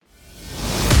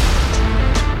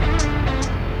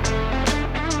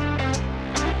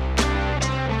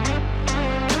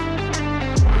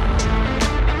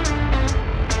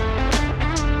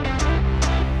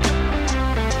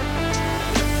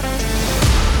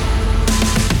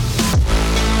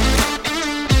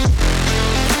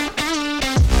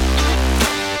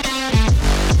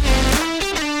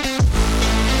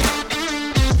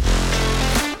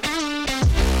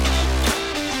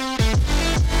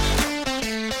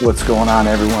What's going on,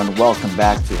 everyone? Welcome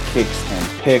back to Kicks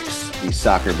and Picks, the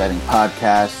soccer betting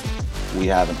podcast. We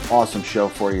have an awesome show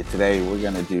for you today. We're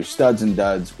going to do studs and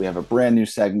duds. We have a brand new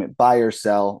segment, buy or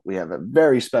sell. We have a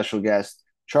very special guest,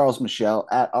 Charles Michel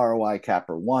at ROI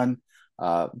Capper One.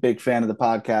 Big fan of the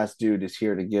podcast. Dude is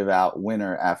here to give out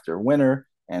winner after winner,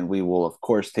 and we will, of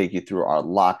course, take you through our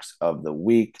locks of the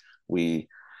week. We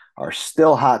are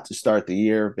still hot to start the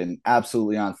year, been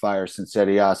absolutely on fire since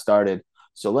Serie A started.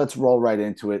 So let's roll right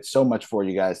into it. So much for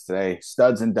you guys today.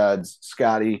 Studs and duds.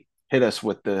 Scotty, hit us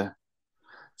with the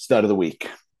stud of the week.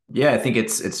 Yeah, I think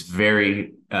it's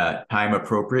very time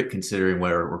appropriate considering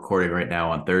we're recording right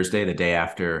now on Thursday, the day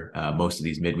after most of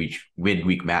these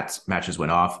midweek matches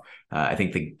went off. I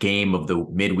think the game of the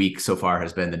midweek so far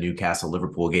has been the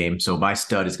Newcastle-Liverpool game. So my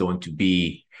stud is going to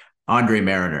be Andre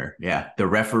Mariner. Yeah, the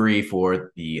referee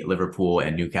for the Liverpool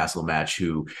and Newcastle match,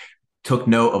 who took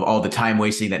note of all the time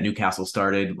wasting that Newcastle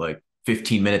started, like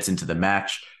 15 minutes into the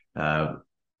match,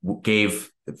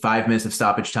 gave 5 minutes of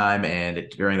stoppage time. And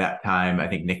during that time, I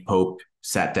think Nick Pope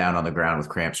sat down on the ground with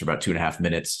cramps for about 2.5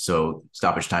 minutes. So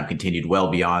stoppage time continued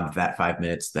well beyond that 5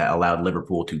 minutes that allowed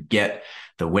Liverpool to get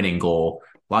the winning goal.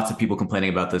 Lots of people complaining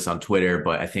about this on Twitter,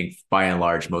 but I think by and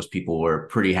large, most people were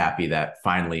pretty happy that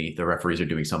finally the referees are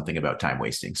doing something about time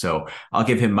wasting. So I'll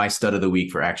give him my stud of the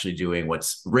week for actually doing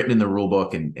what's written in the rule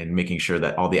book and making sure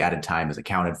that all the added time is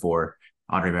accounted for.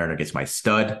 Andre Mariner gets my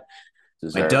stud.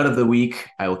 My dud of the week,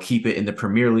 I will keep it in the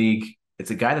Premier League.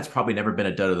 It's a guy that's probably never been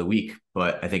a dud of the week,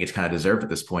 but I think it's kind of deserved at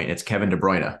this point. It's Kevin De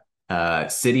Bruyne.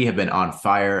 City have been on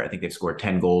fire. I think they've scored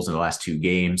 10 goals in the last 2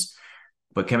 games.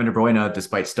 But Kevin De Bruyne,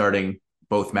 despite starting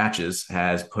both matches,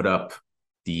 has put up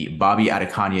the Bobby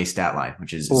Adekanye stat line,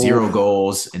 which is 0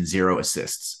 goals and 0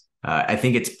 assists. I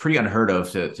think it's pretty unheard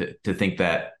of to think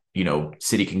that, you know,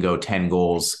 City can go 10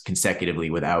 goals consecutively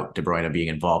without De Bruyne being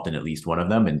involved in at least one of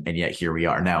them. And yet here we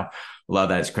are now. A lot of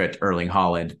that is credit to Erling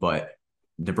Haaland, but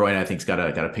De Bruyne, I think, has got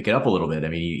to pick it up a little bit. I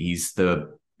mean, he's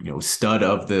the stud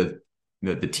of the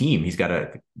team. He's got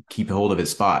to keep hold of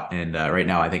his spot. And right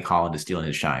now, I think Haaland is stealing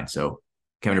his shine. So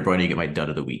Kevin De Bruyne, you get my dud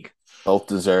of the week. Both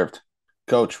deserved.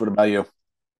 Coach, what about you?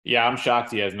 Yeah, I'm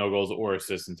shocked he has no goals or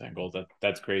assists in 10 goals.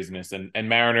 That's craziness. And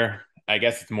Mariner, I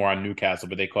guess it's more on Newcastle,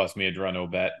 but they cost me a draw no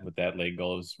bet with that late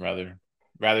goal. It was rather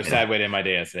sad way to end my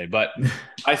day yesterday. But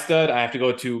my stud, I have to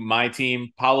go to my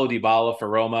team. Paulo Dybala for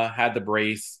Roma had the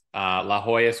brace. La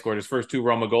Jolla scored his first 2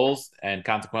 Roma goals, and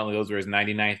consequently those were his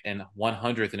 99th and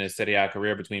 100th in his Serie A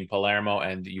career between Palermo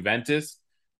and Juventus.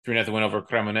 3-0 win over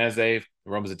Cremonese.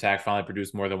 Roma's attack finally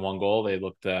produced more than 1 goal. They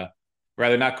looked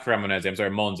rather not Cremonese. I'm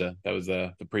sorry, Monza. That was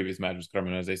the previous match was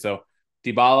Cremonese. So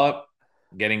Dybala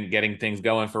getting things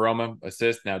going for Roma.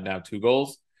 Assist now 2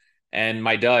 goals. And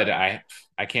my dud, I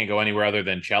can't go anywhere other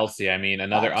than Chelsea. I mean,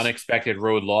 another unexpected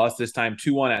road loss. This time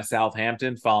 2-1 at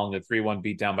Southampton, following the 3-1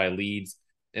 beatdown by Leeds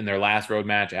in their last road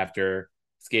match after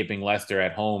escaping Leicester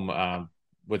at home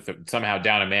somehow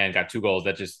down a man, got 2 goals.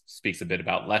 That just speaks a bit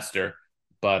about Leicester.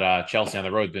 But Chelsea on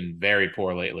the road has been very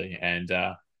poor lately. And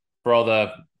for all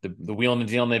the wheeling and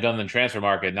dealing they've done in the transfer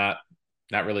market, not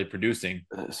really producing.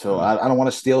 So I don't want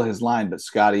to steal his line, but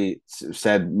Scotty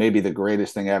said maybe the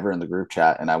greatest thing ever in the group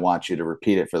chat, and I want you to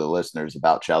repeat it for the listeners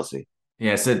about Chelsea.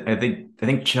 Yeah, so I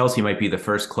think Chelsea might be the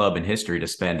first club in history to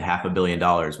spend $500 million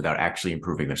without actually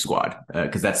improving their squad,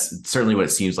 because that's certainly what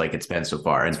it seems like it's been so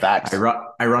far. And facts.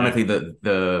 Ironically,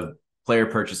 the player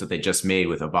purchase that they just made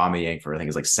with Aubameyang for, I think,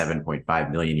 is like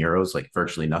 7.5 million euros, like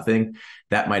virtually nothing.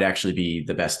 That might actually be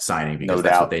the best signing, because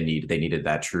that's what they need. They needed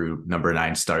that true number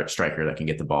 9 striker that can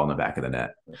get the ball in the back of the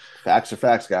net. Facts are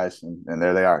facts, guys. And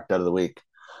there they are, dud of the week.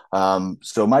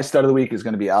 So my stud of the week is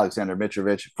going to be Alexander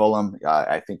Mitrovic at Fulham.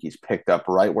 I think he's picked up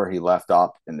right where he left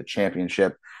off in the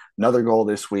championship. Another goal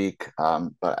this week.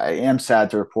 But I am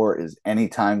sad to report is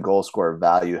anytime goal scorer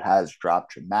value has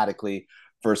dropped dramatically.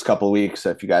 First couple of weeks,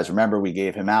 if you guys remember, we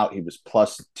gave him out. He was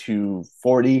plus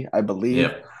 240, I believe.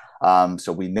 Yep.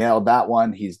 So we nailed that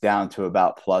one. He's down to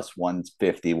about plus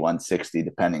 150, 160,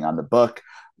 depending on the book.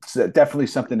 So definitely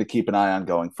something to keep an eye on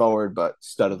going forward, but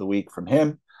stud of the week from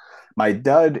him. My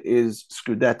dud is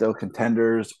Scudetto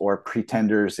contenders or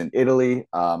pretenders in Italy.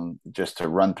 Just to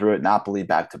run through it, Napoli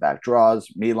back-to-back draws.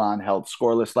 Milan held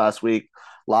scoreless last week.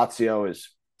 Lazio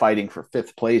is fighting for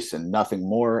 5th place and nothing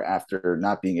more after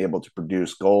not being able to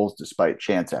produce goals despite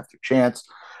chance after chance.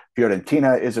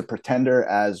 Fiorentina is a pretender,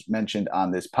 as mentioned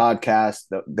on this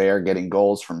podcast. They are getting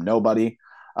goals from nobody.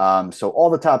 So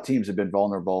all the top teams have been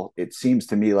vulnerable. It seems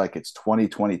to me like it's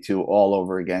 2022 all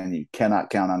over again. You cannot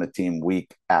count on a team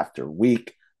week after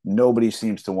week. Nobody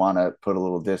seems to want to put a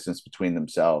little distance between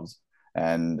themselves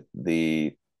and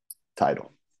the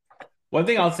title. One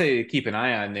thing I'll say to keep an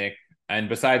eye on, Nick, And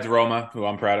besides Roma, who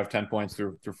I'm proud of, 10 points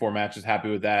through 4 matches, happy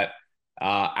with that.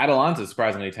 Atalanta,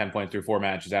 surprisingly, 10 points through 4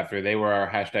 matches after they were our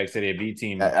hashtag City of B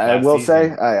team I last will say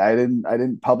season. I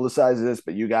didn't publicize this,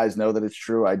 but you guys know that it's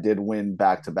true. I did win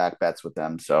back-to-back bets with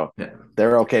them, so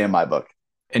they're okay in my book.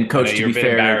 And I know coach, to you're be a bit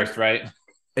fair, embarrassed, right?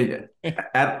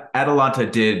 Atalanta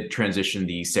did transition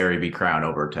the Serie B crown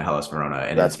over to Hellas Verona,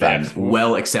 and That's it's been facts.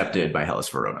 well accepted by Hellas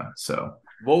Verona. So,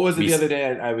 What was it the other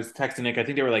day? I was texting Nick. I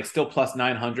think they were like still plus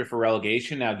 900 for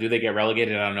relegation. Now, do they get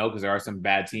relegated? I don't know because there are some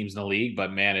bad teams in the league,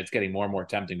 but man, it's getting more and more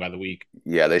tempting by the week.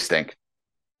 Yeah, they stink.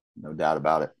 No doubt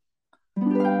about it.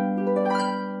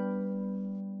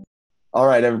 All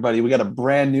right, everybody, we got a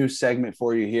brand new segment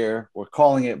for you here. We're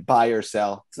calling it Buy or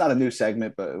Sell. It's not a new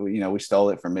segment, but we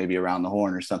stole it from maybe Around the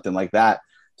Horn or something like that.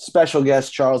 Special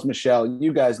guest Charles Michel.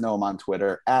 You guys know him on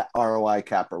Twitter at ROI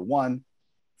Capper1.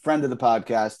 Friend of the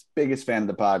podcast, biggest fan of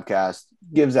the podcast,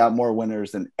 gives out more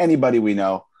winners than anybody we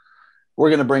know. We're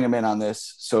going to bring him in on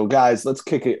this. So, guys, let's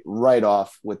kick it right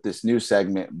off with this new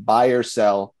segment, Buy or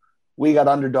Sell. We got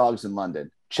underdogs in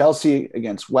London. Chelsea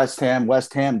against West Ham.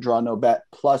 West Ham draw no bet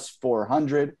plus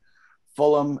 400.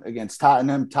 Fulham against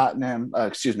Tottenham.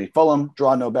 Fulham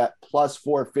draw no bet plus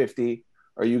 450.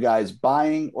 Are you guys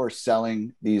buying or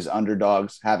selling these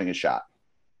underdogs having a shot?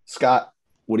 Scott,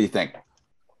 what do you think?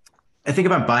 I think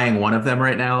if I'm buying one of them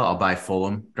right now, I'll buy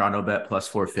Fulham, draw no bet plus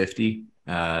 450.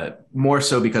 More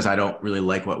so because I don't really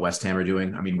like what West Ham are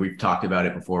doing. I mean, we've talked about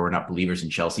it before. We're not believers in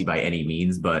Chelsea by any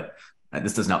means, but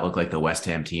this does not look like the West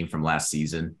Ham team from last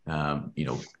season.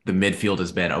 The midfield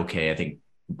has been okay. I think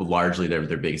largely their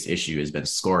biggest issue has been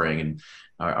scoring. And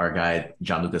our guy,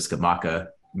 Gianluca Scamacca,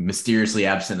 mysteriously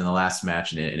absent in the last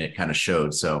match, and it kind of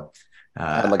showed. So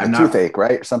Had like a toothache,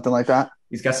 right? Something like that.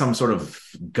 He's got some sort of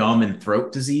gum and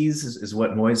throat disease, is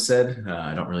what Moyes said.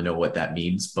 I don't really know what that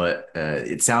means, but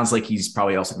it sounds like he's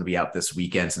probably also going to be out this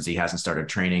weekend since he hasn't started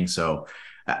training. So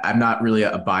I'm not really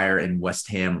a buyer in West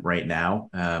Ham right now.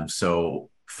 So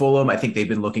Fulham, I think they've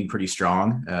been looking pretty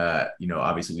strong.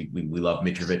 Obviously we love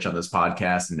Mitrovic on this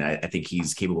podcast, and I think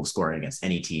he's capable of scoring against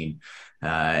any team.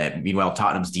 Meanwhile,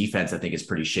 Tottenham's defense, I think, is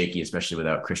pretty shaky, especially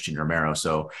without Christian Romero.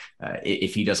 So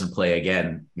if he doesn't play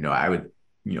again, I would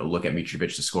look at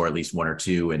Mitrovic to score at least one or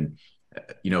two. And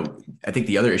I think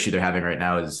the other issue they're having right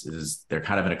now is they're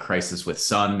kind of in a crisis with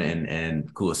Son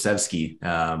and Kulusevski.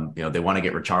 They want to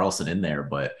get Richarlison in there,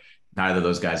 but neither of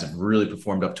those guys have really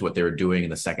performed up to what they were doing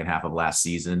in the second half of last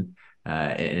season.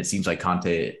 And it seems like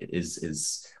Conte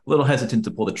is a little hesitant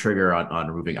to pull the trigger on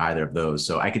removing either of those.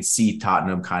 So I could see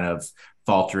Tottenham kind of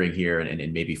faltering here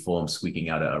and maybe Fulham squeaking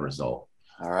out a result.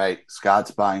 All right. Scott's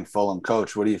buying Fulham.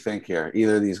 Coach, what do you think here?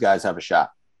 Either of these guys have a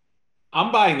shot?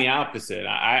 I'm buying the opposite.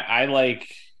 I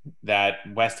like that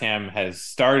West Ham has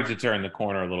started to turn the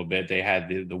corner a little bit. They had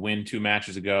the win 2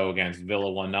 matches ago against Villa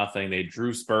 1-0. They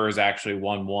drew Spurs actually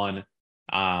 1-1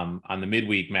 on the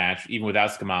midweek match, even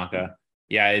without Scamacca.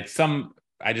 Yeah,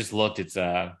 I just looked. It's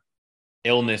a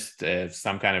illness,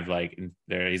 some kind of like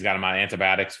he's got him on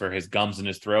antibiotics for his gums in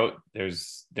his throat.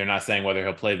 They're not saying whether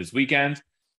he'll play this weekend.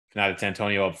 If not, it's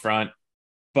Antonio up front.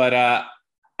 But I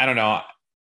don't know.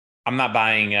 I'm not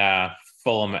buying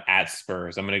Fulham at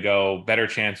Spurs. I'm going to go better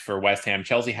chance for West Ham.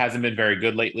 Chelsea hasn't been very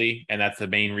good lately, and that's the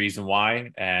main reason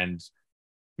why. And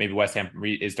maybe West Ham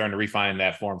is starting to refine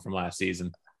that form from last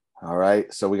season. All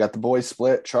right. So we got the boys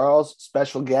split. Charles,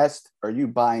 special guest. Are you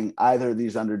buying either of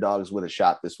these underdogs with a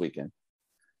shot this weekend?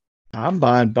 I'm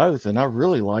buying both, and I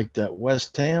really like that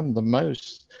West Ham the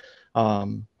most.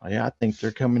 I think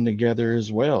they're coming together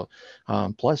as well.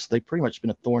 Plus, they've pretty much been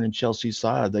a thorn in Chelsea's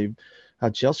side.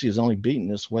 Chelsea has only beaten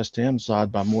this West Ham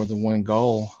side by more than one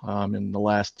goal in the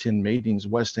last 10 meetings.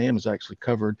 West Ham has actually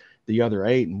covered the other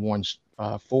 8 and won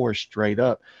 4 straight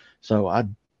up. So I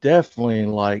definitely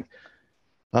like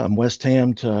West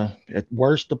Ham to, at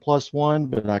worst, the +1,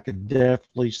 but I could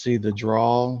definitely see the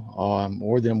draw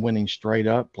or them winning straight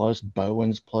up, plus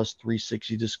Bowen's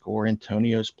 +360 to score,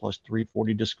 Antonio's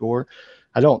 +340 to score.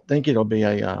 I don't think it'll be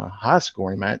a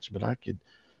high-scoring match, but I could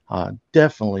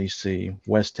definitely see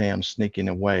West Ham sneaking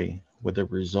away with a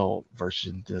result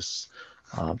versus this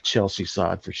Chelsea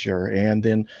side for sure. And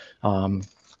then,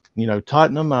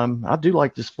 Tottenham, I do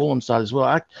like this Fulham side as well.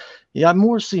 I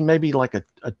more see maybe like a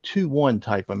 2-1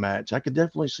 type of match. I could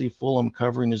definitely see Fulham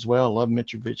covering as well. I love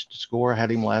Mitrovic to score. I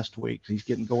had him last week. He's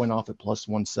going off at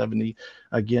 +170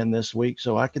 again this week.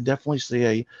 So I could definitely see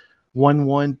a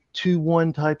 1-1,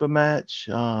 2-1 type of match.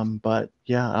 But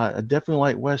yeah, I definitely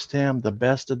like West Ham, the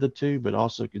best of the two, but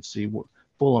also could see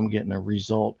Fulham getting a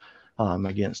result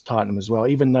against Tottenham as well.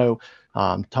 Even though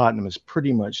Tottenham has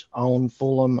pretty much owned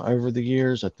Fulham over the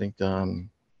years, I think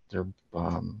they're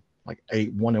like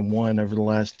 8-1-1 over the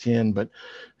last 10, but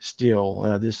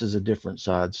still, this is a different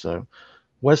side. So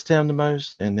West Ham the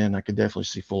most, and then I could definitely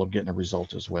see Fulham getting a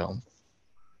result as well.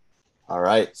 All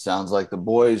right. Sounds like the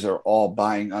boys are all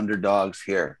buying underdogs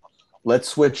here. Let's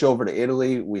switch over to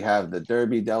Italy. We have the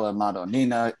Derby della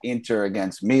Madonnina, Inter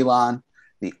against Milan.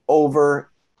 The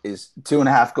over is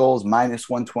 2.5 goals, minus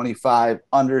 125.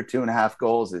 Under 2.5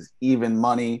 goals is even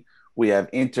money. We have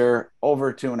Inter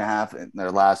over 2.5 in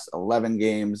their last 11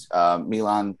 games.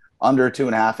 Milan under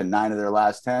 2.5 in 9 of their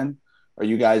last 10. Are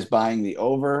you guys buying the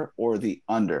over or the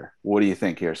under? What do you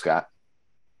think here, Scott?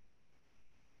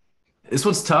 This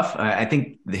one's tough. I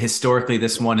think historically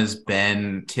this one has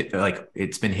been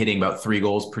it's been hitting about 3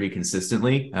 goals pretty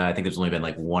consistently. I think there's only been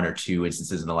like 1 or 2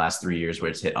 instances in the last 3 years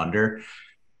where it's hit under.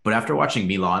 But after watching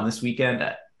Milan this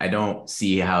weekend, I don't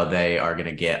see how they are going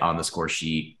to get on the score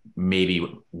sheet. Maybe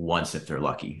once if they're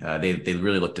lucky. They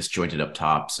really look disjointed up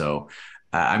top. So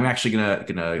I'm actually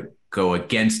gonna go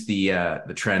against the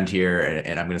trend here,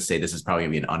 and I'm gonna say this is probably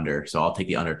gonna be an under. So I'll take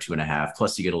the under 2.5.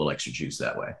 Plus, you get a little extra juice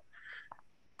that way.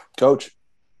 Coach?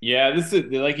 Yeah, this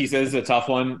is, like he says, a tough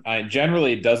one.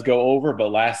 Generally, it does go over, but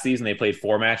last season they played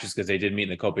 4 matches because they did meet in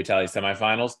the Coppa Italia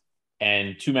semifinals,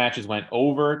 and 2 matches went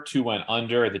over, 2 went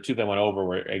under. The 2 that went over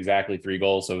were exactly 3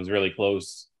 goals, so it was really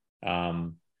close.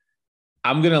 I'm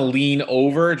going to lean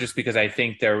over just because I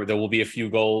think there will be a few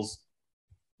goals,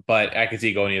 but I could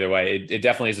see it going either way. It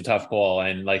definitely is a tough call,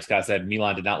 and like Scott said,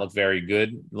 Milan did not look very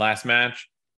good last match.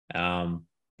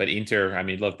 But Inter, I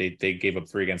mean, look, they gave up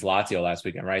 3 against Lazio last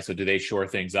weekend, right? So do they shore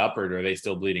things up, or are they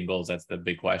still bleeding goals? That's the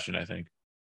big question, I think.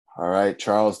 All right,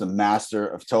 Charles, the master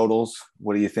of totals.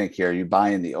 What do you think here? Are you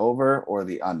buying the over or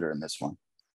the under in this one?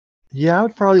 Yeah, I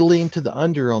would probably lean to the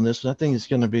under on this one. I think it's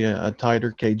going to be a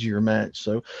tighter, cagier match.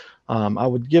 So I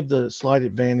would give the slight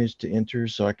advantage to Inter.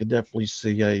 So I could definitely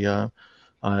see a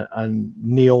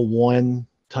nil one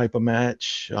type of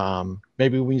match.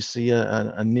 Maybe we see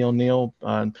a nil-nil,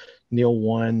 nil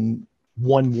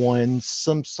 1-1,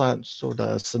 some sort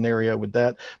of scenario with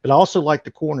that. But I also like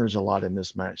the corners a lot in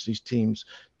this match. These teams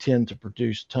tend to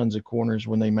produce tons of corners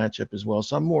when they match up as well.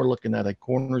 So I'm more looking at a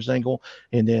corners angle.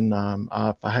 And then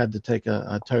if I had to take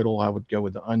a total, I would go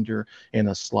with the under and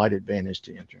a slight advantage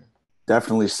to Inter.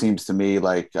 Definitely seems to me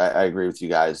like I agree with you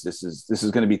guys. This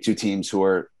is going to be 2 teams who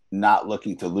are not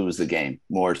looking to lose the game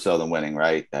more so than winning,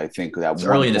 right? I think that it's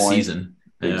early in the season.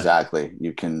 Yeah. Exactly.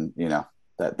 You can,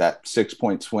 that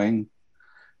 6-point swing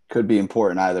could be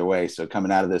important either way. So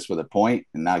coming out of this with a point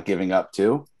and not giving up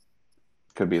 2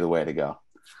 could be the way to go.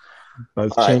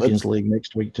 Both Champions League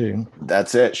next week too.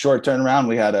 That's it. Short turnaround.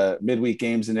 We had a midweek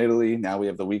games in Italy. Now we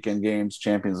have the weekend games,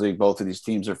 Champions League. Both of these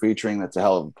teams are featuring. That's a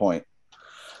hell of a point.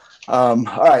 All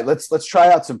right, let's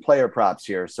try out some player props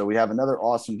here. So we have another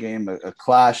awesome game, a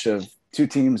clash of 2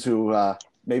 teams who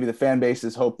maybe the fan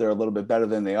bases hope they're a little bit better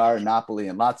than they are, Napoli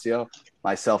and Lazio,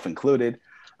 myself included.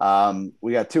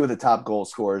 We got 2 of the top goal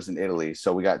scorers in Italy.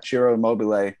 So we got Ciro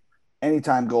Immobile,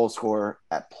 anytime goal scorer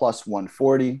at plus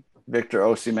 140. Victor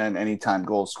Osimhen, anytime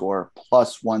goal scorer,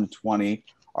 plus 120.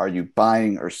 Are you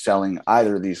buying or selling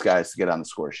either of these guys to get on the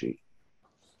score sheet?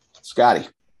 Scotty?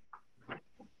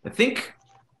 I think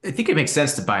it makes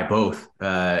sense to buy both.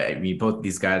 I mean, both of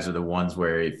these guys are the ones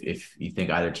where if you think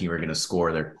either team are going to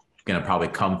score, they're going to probably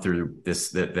come through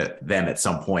them at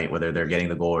some point, whether they're getting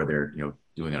the goal or they're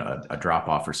doing a drop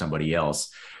off for somebody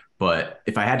else. But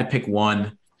if I had to pick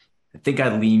one, I think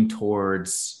I lean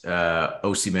towards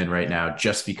Osimhen right now,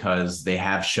 just because they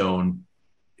have shown,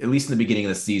 at least in the beginning of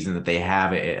the season, that they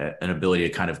have an ability to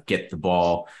kind of get the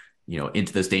ball,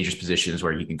 into those dangerous positions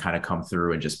where he can kind of come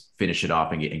through and just finish it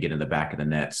off and get in the back of the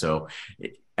net. So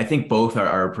I think both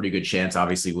are a pretty good chance.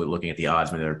 Obviously, we're looking at the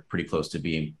odds, when they're pretty close to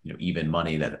being even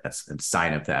money. That's a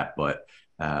sign of that. But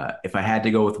if I had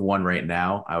to go with one right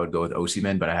now, I would go with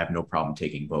Osimhen, but I have no problem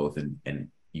taking both, and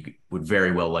you would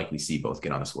very well likely see both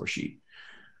get on the score sheet.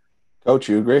 Coach,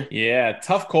 you agree? Yeah,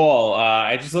 tough call.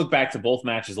 I just look back to both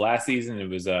matches last season. It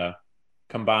was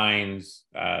combined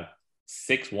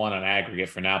 6-1 on aggregate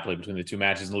for Napoli between the 2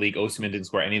 matches in the league. Osimhen didn't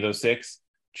score any of those 6.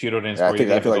 Ciro didn't score.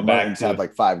 I feel like Mertens had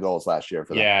like 5 goals last year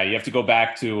for them. Yeah, you have to go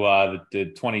back to the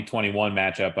 2021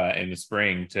 matchup in the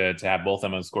spring to have both of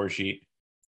them on the score sheet.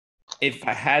 If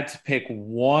I had to pick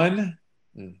one,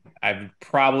 I'd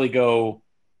probably go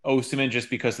Osimhen, just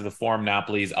because of the form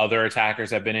Napoli's other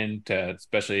attackers have been in,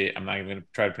 especially, I'm not even going to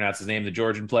try to pronounce his name, the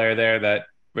Georgian player there that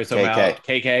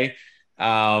KK.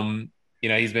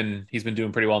 He's been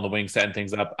doing pretty well on the wing, setting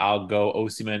things up. I'll go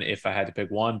Osimhen if I had to pick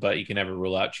one, but you can never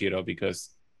rule out Ciro because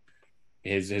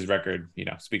his record,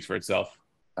 speaks for itself.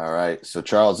 All right. So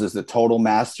Charles is the total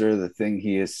master. The thing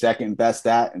he is second best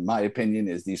at, in my opinion,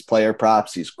 is these player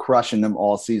props. He's crushing them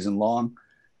all season long.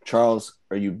 Charles,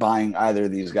 are you buying either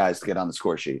of these guys to get on the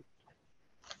score sheet?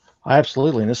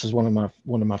 Absolutely, and this is one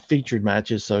of my featured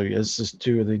matches. So this is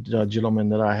two of the gentlemen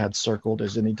that I had circled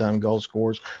as anytime goal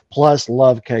scores. Plus,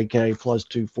 love KK plus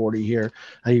 240 here.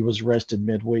 He was rested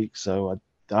midweek, so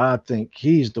I think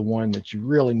he's the one that you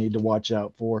really need to watch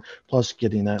out for. Plus,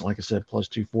 getting that, like I said, plus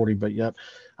 240. But yep,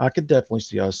 I could definitely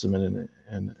see Usman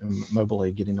and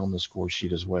Mobley getting on the score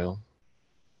sheet as well.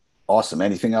 Awesome.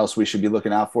 Anything else we should be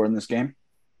looking out for in this game?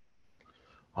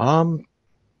 Um,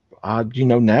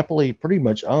 Napoli pretty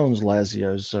much owns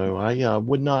Lazio, so I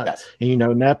would not. Yes.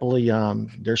 And, Napoli,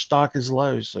 their stock is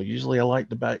low, so usually I like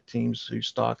to back teams whose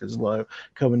stock is low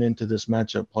coming into this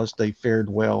matchup. Plus, they fared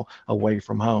well away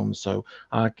from home, so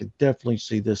I could definitely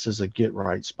see this as a get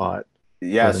right spot.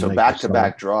 Yeah, so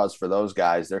back-to-back draws for those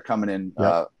guys. They're coming in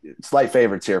slight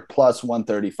favorites here, plus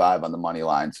 135 on the money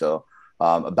line. So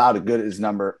about as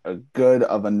good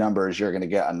of a number as you're going to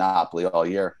get on Napoli all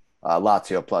year.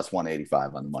 Lazio plus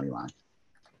 185 on the money line.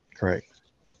 Correct.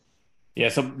 Yeah,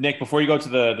 so Nick, before you go to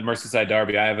the Merseyside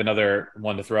derby, I have another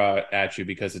one to throw out at you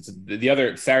because it's the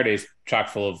other Saturday's chock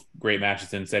full of great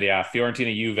matches in Serie A.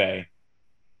 Fiorentina Juve.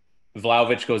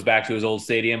 Vlahovic goes back to his old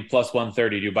stadium, plus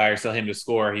 130. Do you buy or sell him to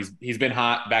score? He's been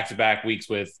hot back-to-back weeks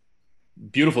with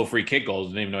beautiful free kick goals.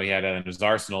 Didn't even know he had that in his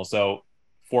arsenal. So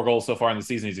 4 goals so far in the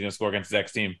season. He's going to score against his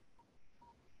ex-team.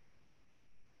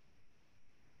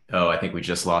 Oh, I think we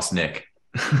just lost Nick.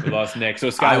 We lost Nick. So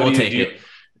Scott, I will take it.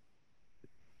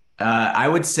 I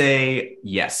would say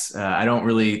yes. I don't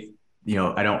really,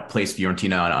 I don't place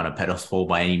Fiorentina on a pedestal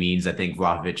by any means. I think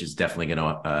Vlahovic is definitely going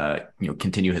to,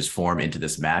 continue his form into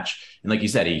this match. And like you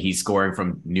said, he's scoring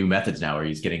from new methods now, where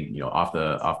he's getting, off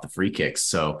the free kicks.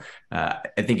 So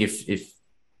I think if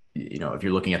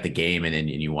you're looking at the game and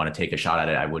you want to take a shot at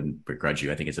it, I wouldn't begrudge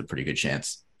you. I think it's a pretty good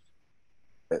chance.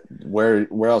 Where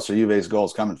else are Juve's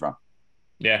goals coming from?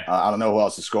 Yeah. I don't know who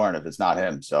else is scoring if it's not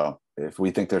him. So if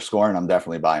we think they're scoring, I'm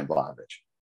definitely buying Vlahovic.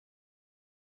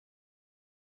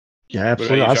 Yeah,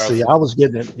 absolutely. I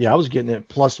was getting it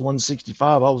plus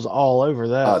 165. I was all over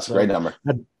that. Oh, it's a great number.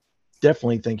 I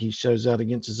definitely think he shows out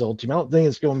against his old team. I don't think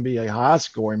it's going to be a high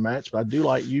scoring match, but I do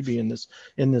like Juve in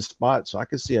this spot. So I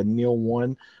could see a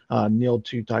 0-1,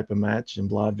 0-2 type of match, and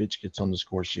Vlahovic gets on the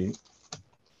score sheet.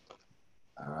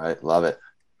 All right, love it.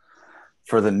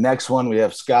 For the next one, we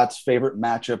have Scott's favorite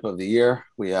matchup of the year.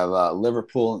 We have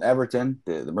Liverpool and Everton,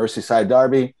 the Merseyside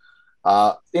derby.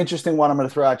 Interesting one I'm going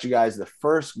to throw at you guys, the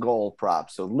first goal prop.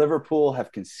 So Liverpool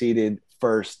have conceded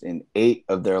first in 8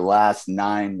 of their last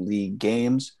 9 league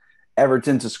games.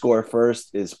 Everton to score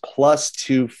first is plus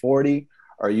 240.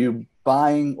 Are you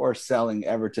buying or selling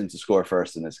Everton to score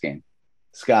first in this game?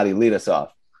 Scotty, lead us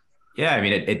off. Yeah, I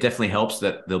mean, it definitely helps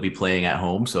that they'll be playing at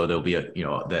home, so there'll be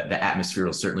the atmosphere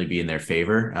will certainly be in their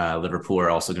favor. Liverpool are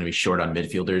also going to be short on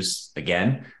midfielders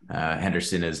again.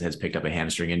 Henderson has picked up a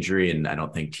hamstring injury, and I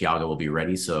don't think Thiago will be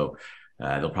ready, so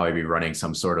they'll probably be running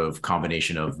some sort of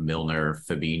combination of Milner,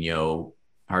 Fabinho,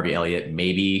 Harvey Elliott.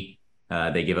 Maybe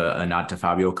they give a nod to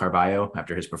Fabio Carvalho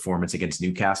after his performance against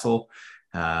Newcastle.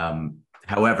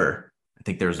 However, I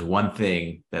think there's one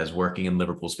thing that is working in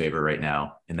Liverpool's favor right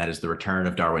now, and that is the return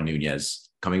of Darwin Nunez.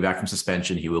 Coming back from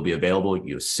suspension, he will be available.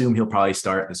 You assume he'll probably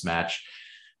start this match.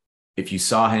 If you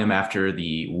saw him after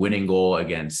the winning goal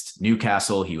against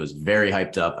Newcastle, he was very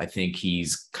hyped up. I think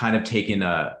he's kind of taken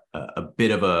a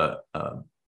bit of a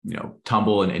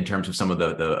tumble in terms of some of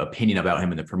the opinion about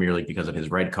him in the Premier League because of his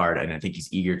red card, and I think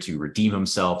he's eager to redeem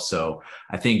himself. So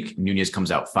I think Nunez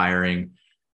comes out firing.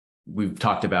 We've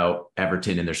talked about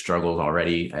Everton and their struggles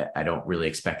already. I don't really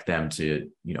expect them to,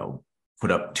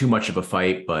 put up too much of a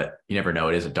fight, but you never know.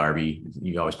 It is a derby.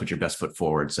 You always put your best foot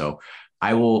forward. So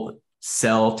I will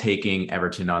sell taking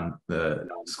Everton on the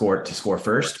score to score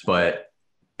first, but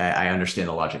I understand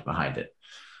the logic behind it.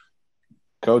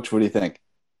 Coach, what do you think?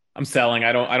 I'm selling.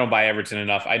 I don't buy Everton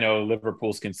enough. I know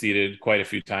Liverpool's conceded quite a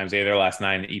few times. Their last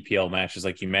 9 EPL matches,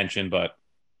 like you mentioned, but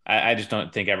I just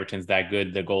don't think Everton's that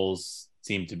good. The goals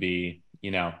seem to be,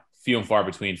 few and far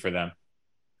between for them.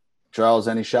 Charles,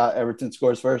 any shot Everton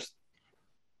scores first?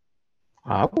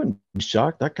 I wouldn't be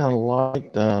shocked. I kind of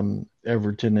liked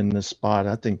Everton in this spot.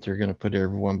 I think they're going to put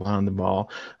everyone behind the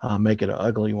ball, make it an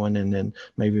ugly one, and then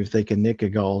maybe if they can nick a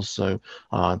goal, so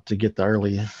to get the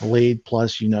early lead.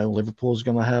 Plus, Liverpool's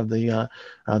going to have the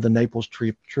Naples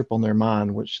trip on their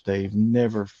mind, which they've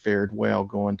never fared well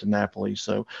going to Napoli.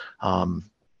 So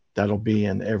that'll be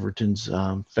in Everton's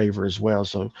favor as well.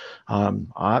 So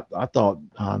I thought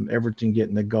Everton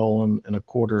getting a goal and a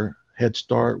quarter head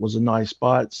start was a nice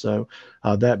spot. So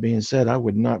that being said, I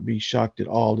would not be shocked at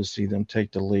all to see them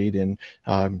take the lead. And,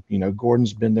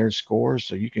 Gordon's been their scorer,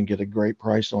 so you can get a great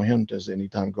price on him as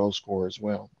anytime goal scorer as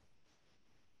well.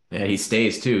 Yeah, he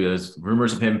stays too. There's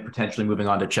rumors of him potentially moving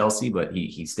on to Chelsea, but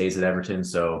he stays at Everton.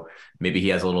 So maybe he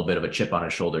has a little bit of a chip on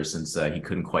his shoulder since he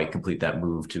couldn't quite complete that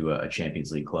move to a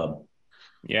Champions League club.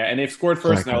 Yeah, and they've scored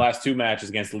first in their last two matches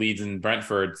against Leeds and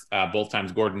Brentford. Both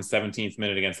times Gordon's 17th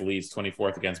minute against Leeds,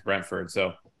 24th against Brentford.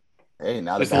 So hey,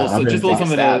 not just a little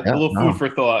something, a little food for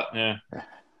thought. Yeah.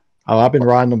 Oh, I've been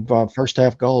riding them first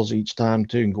half goals each time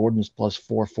too, and Gordon's plus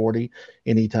 440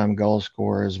 anytime goal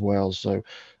scorer as well. So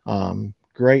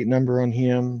great number on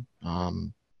him.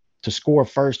 To score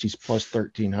first, he's plus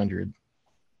 1,300.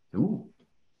 Ooh,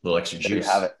 a little extra juice.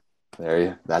 There you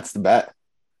have it. That's the bet.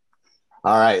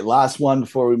 All right, last one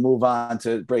before we move on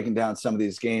to breaking down some of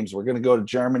these games. We're going to go to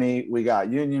Germany. We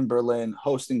got Union Berlin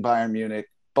hosting Bayern Munich.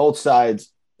 Both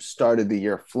sides started the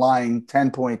year flying, 10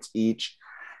 points each.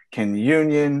 Can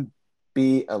Union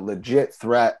be a legit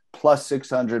threat? Plus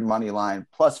 600 money line,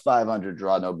 plus 500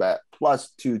 draw no bet, plus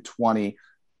 220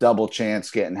 double chance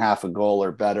getting half a goal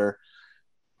or better.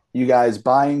 You guys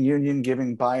buying Union,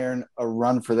 giving Bayern a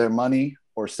run for their money,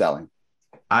 or selling?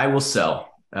 I will sell.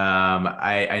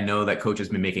 I know that coach has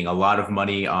been making a lot of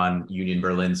money on Union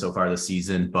Berlin so far this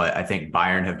season, but I think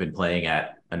Bayern have been playing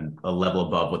at a level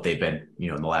above what they've been,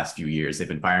 in the last few years. They've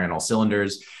been firing on all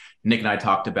cylinders. Nick and I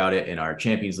talked about it in our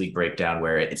Champions League breakdown,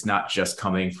 where it's not just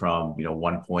coming from,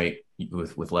 1 point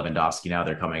with Lewandowski. Now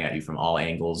they're coming at you from all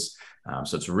angles.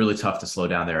 So it's really tough to slow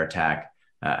down their attack.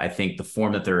 I think the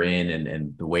form that they're in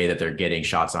and the way that they're getting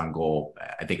shots on goal,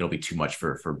 I think it'll be too much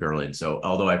for Berlin. So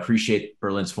although I appreciate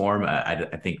Berlin's form, I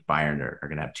think Bayern are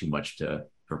going to have too much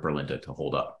for Berlin to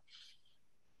hold up.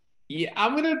 Yeah,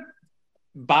 I'm going to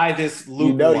buy this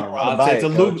lukewarm. I'll say it's a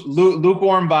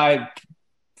lukewarm buy.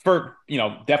 For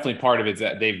definitely part of it's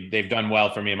that they've done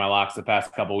well for me in my locks the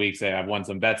past couple of weeks. I've won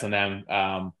some bets on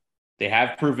them. They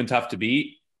have proven tough to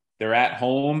beat. They're at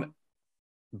home.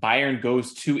 Bayern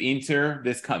goes to Inter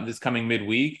this coming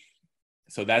midweek,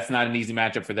 so that's not an easy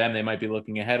matchup for them. They might be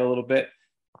looking ahead a little bit.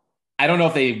 I don't know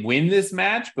if they win this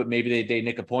match, but maybe they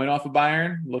nick a point off of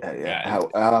Bayern.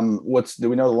 Do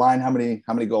we know the line? How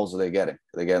many goals are they getting?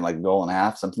 Are they getting like a goal and a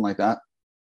half, something like that?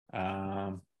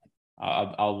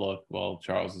 I'll look while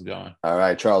Charles is going. All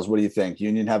right, Charles, what do you think?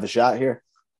 Union have a shot here?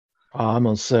 I'm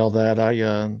gonna sell that.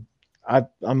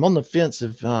 I'm on the fence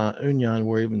if Union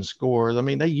will even score. I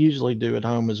mean, they usually do at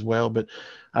home as well, but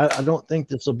I don't think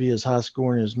this will be as high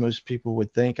scoring as most people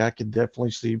would think. I could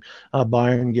definitely see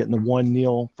Bayern getting the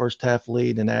 1-0 first half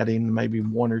lead and adding maybe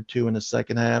 1 or 2 in the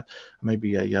second half,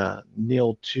 maybe a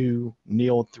 0-2,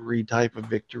 0-3 type of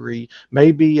victory,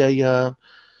 maybe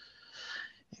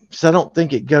so I don't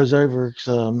think it goes over.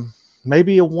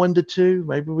 Maybe a 1-2.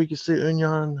 Maybe we could see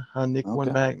Union nick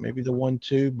one back. Maybe the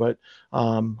 1-2. But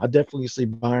I definitely see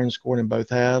Bayern scoring in both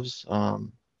halves.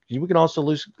 We can also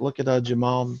look at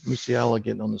Jamal Musiala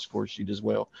getting on the score sheet as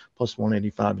well, plus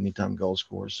 185 anytime goal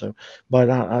scorer. So, but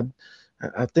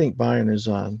I think Bayern is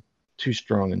too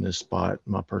strong in this spot,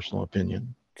 in my personal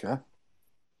opinion. Okay.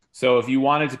 So if you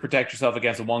wanted to protect yourself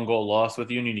against a 1-goal loss with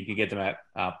Union, you could get them at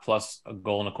plus a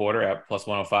goal and a quarter at plus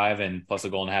 105 and plus a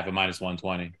goal and a half at minus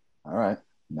 120. All right.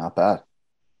 Not bad.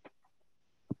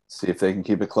 See if they can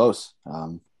keep it close.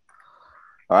 All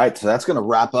right. So that's going to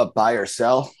wrap up buy or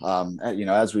sell.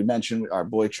 As we mentioned, our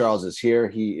boy Charles is here.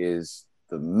 He is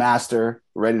the master,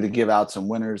 ready to give out some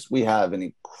winners. We have an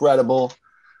incredible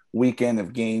weekend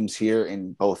of games here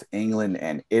in both England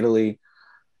and Italy.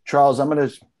 Charles, I'm going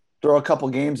to throw a couple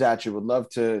games at you. Would love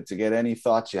to get any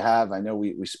thoughts you have. I know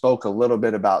we spoke a little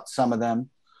bit about some of them.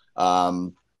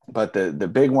 But the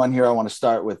big one here I want to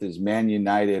start with is Man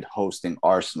United hosting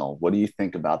Arsenal. What do you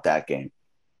think about that game?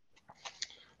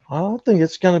 I think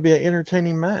it's going to be an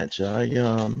entertaining match.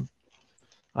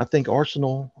 I think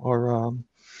Arsenal are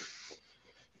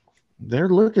they're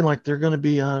looking like they're going to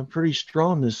be pretty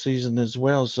strong this season as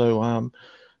well. So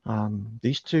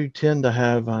these two tend to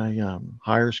have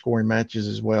higher scoring matches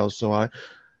as well. So I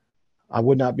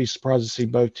would not be surprised to see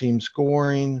both teams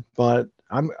scoring, but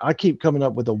I keep coming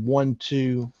up with a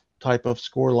 1-2 type of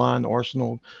score line.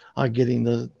 Arsenal getting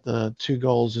the 2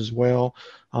 goals as well.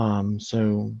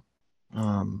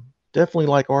 Definitely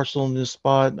like Arsenal in this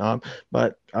spot.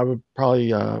 But I would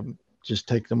probably just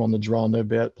take them on the draw no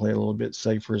bet, play a little bit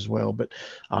safer as well. But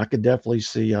I could definitely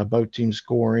see both teams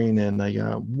scoring and a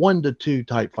 1-2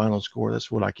 type final score.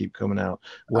 That's what I keep coming out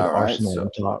with. All right, Arsenal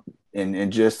on top.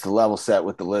 And just to level set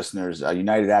with the listeners,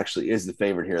 United actually is the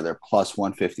favorite here. They're plus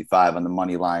 155 on the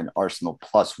money line. Arsenal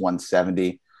plus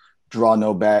 170. draw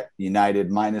no bet, United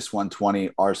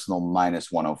 -120, Arsenal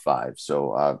 -105.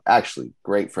 So actually,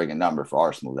 great friggin' number for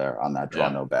Arsenal there on that draw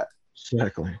no bet.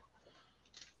 Exactly.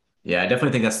 Yeah, I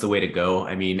definitely think that's the way to go.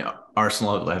 I mean,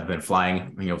 Arsenal have been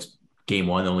flying. Game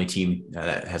one, the only team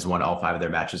that has won all 5 of their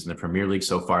matches in the Premier League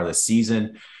so far this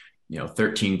season.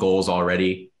 13 goals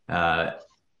already.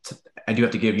 I do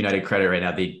have to give United credit right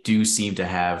now. They do seem to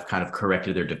have kind of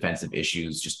corrected their defensive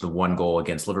issues, just the 1 goal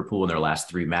against Liverpool in their last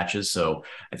 3 matches. So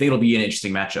I think it'll be an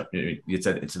interesting matchup.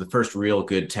 It's the first real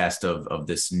good test of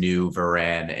this new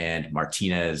Varane and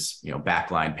Martinez,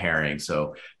 backline pairing.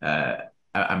 So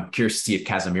I'm curious to see if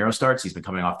Casemiro starts. He's been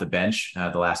coming off the bench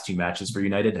the last 2 matches for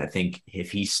United. I think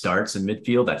if he starts in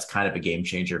midfield, that's kind of a game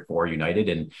changer for United,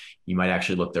 and you might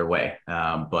actually look their way.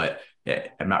 But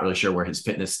I'm not really sure where his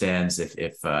fitness stands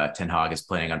if Ten Hag is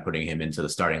planning on putting him into the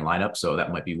starting lineup. So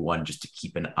that might be one just to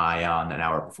keep an eye on an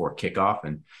hour before kickoff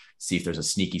and see if there's a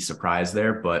sneaky surprise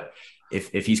there. But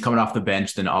if he's coming off the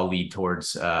bench, then I'll lead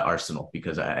towards Arsenal,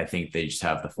 because I think they just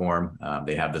have the form.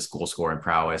 They have this goal scoring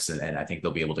prowess, and I think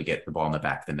they'll be able to get the ball in the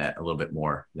back of the net a little bit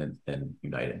more than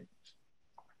United.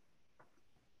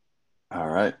 All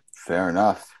right, fair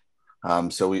enough.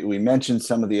 So we mentioned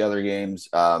some of the other games.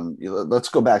 Let's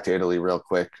go back to Italy real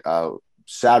quick.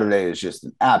 Saturday is just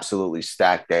an absolutely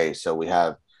stacked day. So we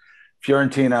have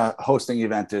Fiorentina hosting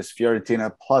Juventus.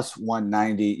 Fiorentina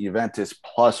 +190, Juventus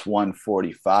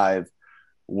 +145.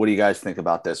 What do you guys think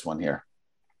about this one here?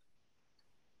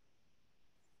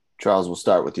 Charles, we'll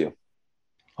start with you.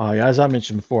 As I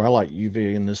mentioned before, I like Juve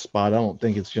in this spot. I don't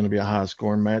think it's going to be a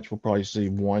high-scoring match. We'll probably see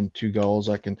 1-2 goals.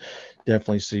 I can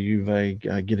definitely see Juve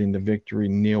getting the victory,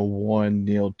 0-1,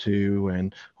 0-2,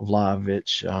 and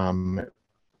Vlahovic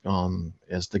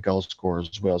as the goal scorer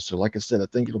as well. So, like I said, I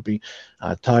think it'll be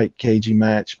a tight, cagey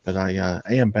match, but I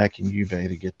am backing Juve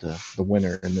to get the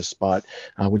winner in this spot,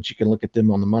 which you can look at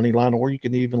them on the money line, or you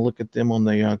can even look at them on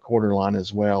the quarter line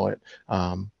as well at,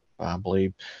 I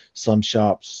believe, some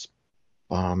shops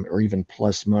or even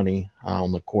plus money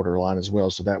on the quarter line as well.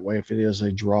 So that way, if it is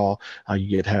a draw, you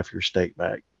get half your stake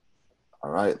back. All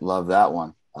right, love that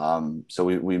one. So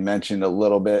we mentioned a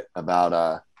little bit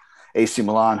about AC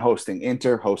Milan hosting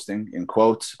Inter, hosting in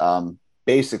quotes,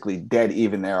 basically dead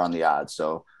even there on the odds.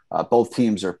 So both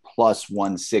teams are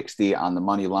 +160 on the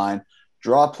money line.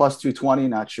 Draw +220.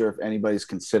 Not sure if anybody's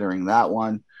considering that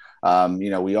one.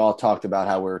 We all talked about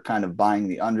how we're kind of buying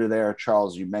the under there.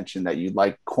 Charles, you mentioned that you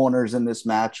like corners in this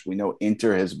match. We know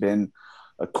Inter has been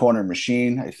a corner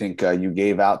machine. I think you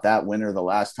gave out that winner the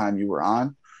last time you were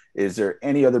on. Is there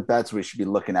any other bets we should be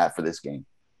looking at for this game?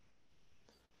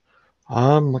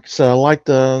 Like I said, I like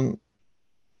the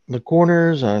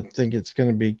corners. I think it's going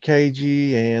to be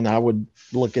cagey, and I would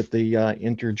look at the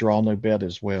Inter draw no bet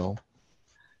as well.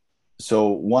 So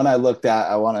one I looked at,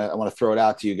 I want to throw it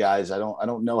out to you guys. I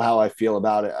don't know how I feel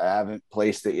about it. I haven't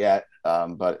placed it yet,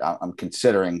 but I'm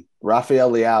considering Rafael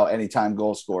Leao anytime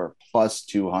goal scorer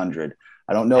 +200.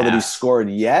 I don't know that he's scored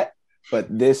yet, but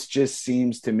this just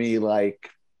seems to me like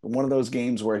one of those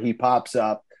games where he pops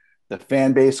up, the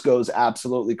fan base goes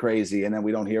absolutely crazy, and then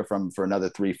we don't hear from him for another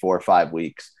 3, 4, 5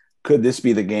 weeks. Could this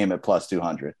be the game at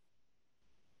 +200?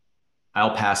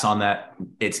 I'll pass on that.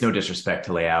 It's no disrespect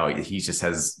to Leao. He just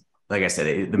has, like I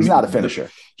said, he's not a finisher.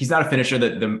 He's not a finisher.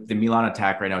 The Milan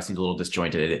attack right now seems a little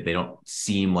disjointed. They don't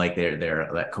seem like they're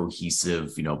that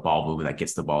cohesive, ball movement that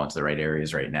gets the ball into the right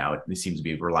areas right now. It seems to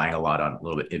be relying a lot on a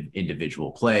little bit of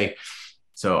individual play.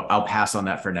 So I'll pass on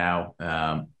that for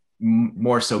now.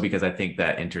 More so because I think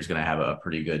that Inter's going to have a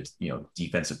pretty good,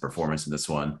 defensive performance in this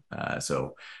one.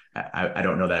 So I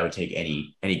don't know that I would take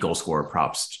any goal scorer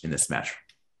props in this match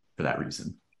for that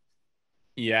reason.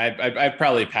 Yeah, I'd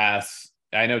probably pass.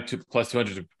 I know +200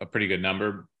 is a pretty good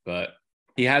number, but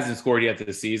he hasn't scored yet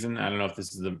this season. I don't know if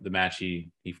this is the match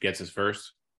he gets his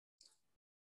first.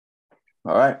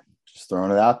 All right, just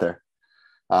throwing it out there.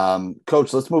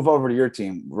 Coach, let's move over to your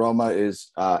team. Roma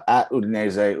is at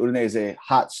Udinese. Udinese,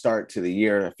 hot start to the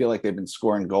year. I feel like they've been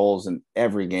scoring goals in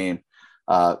every game.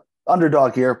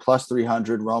 Underdog here,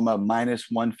 +300. Roma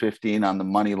 -115 on the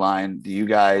money line. Do you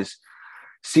guys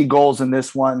see goals in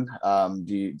this one?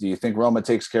 Do you think Roma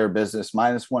takes care of business?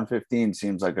 -115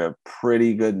 seems like a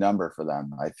pretty good number for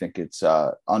them. I think it's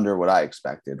under what I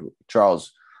expected.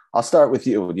 Charles, I'll start with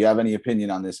you. Do you have any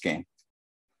opinion on this game?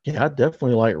 Yeah, I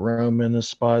definitely like Rome in this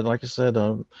spot. Like I said,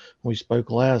 we spoke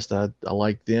last. I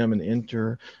like them and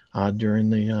Inter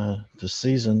during the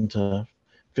season to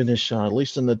finish at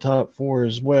least in the top 4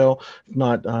 as well, if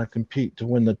not compete to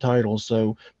win the title.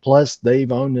 So plus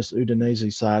they've owned this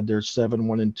Udinese side. They're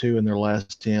 7-1-2 in their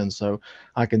last 10. So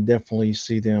I can definitely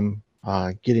see them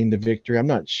getting the victory. I'm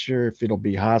not sure if it'll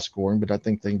be high scoring, but I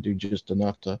think they can do just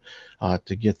enough to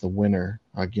get the winner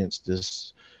against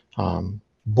this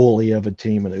bully of a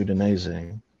team in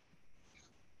Udinese.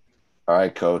 All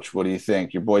right, coach, what do you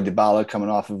think? Your boy Dybala coming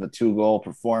off of a 2-goal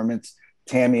performance.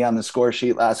 Tammy on the score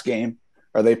sheet last game.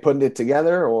 Are they putting it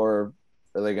together, or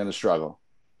are they going to struggle?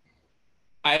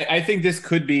 I think this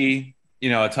could be,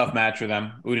 a tough match for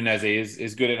them. Udinese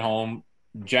is good at home.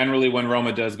 Generally, when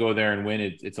Roma does go there and win,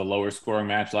 it's a lower scoring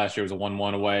match. Last year was a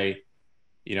 1-1 away.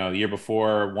 The year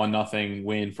before, 1-0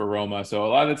 win for Roma. So a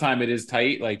lot of the time it is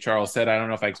tight. Like Charles said, I don't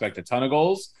know if I expect a ton of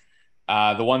goals.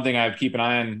 The one thing I keep an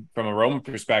eye on from a Roma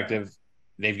perspective,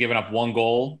 they've given up 1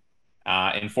 goal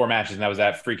in 4 matches, and that was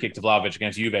that free kick to Vlahovic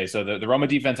against Juve. So the Roma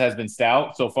defense has been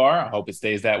stout so far. I hope it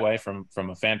stays that way from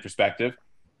a fan perspective.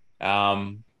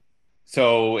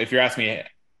 So if you're asking me,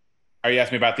 are you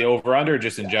asking me about the over-under or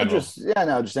just in general?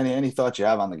 Just any thoughts you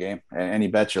have on the game, any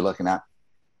bets you're looking at.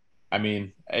 I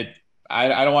mean,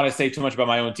 I don't want to say too much about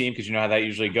my own team because you know how that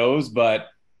usually goes, but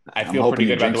I feel pretty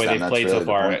good about the way they've played so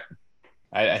far.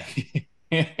 I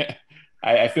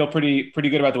feel pretty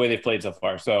good about the way they've played so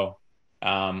far. So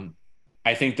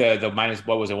I think the minus,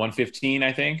 what was it, 115,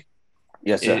 I think?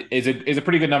 Yes, sir. Is a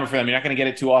pretty good number for them. You're not going to get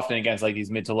it too often against like these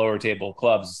mid to lower table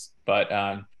clubs, but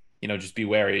just be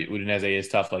wary. Udinese is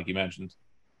tough, like you mentioned.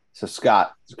 So,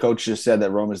 Scott, the coach just said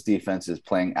that Roma's defense is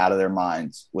playing out of their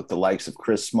minds with the likes of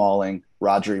Chris Smalling,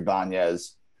 Roger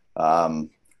Ibanez.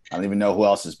 I don't even know who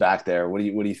else is back there. What do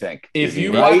you think? If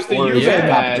you watch the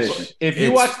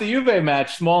Juve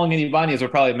match, Smalling and Ibanez were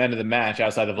probably men of the match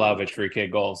outside the Vlahovic free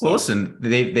kick goal. So. Well, listen,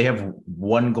 they have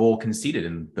 1 goal conceded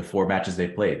in the 4 matches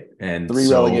they've played, and 3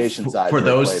 relegation sides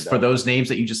for those names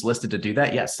that you just listed to do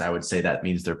that. Yes, I would say that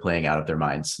means they're playing out of their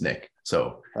minds, Nick.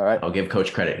 So, all right, I'll give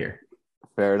Coach credit here.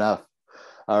 Fair enough.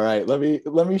 All right, let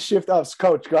me shift up.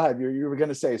 Coach, go ahead. You were going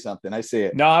to say something. I see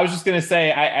it. No, I was just going to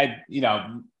say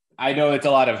I know it's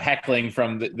a lot of heckling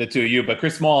from the two of you, but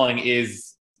Chris Smalling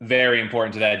is very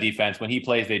important to that defense. When he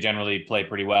plays, they generally play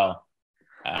pretty well.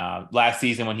 Last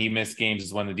season, when he missed games,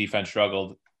 is when the defense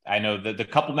struggled. I know the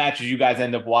couple matches you guys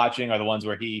end up watching are the ones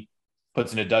where he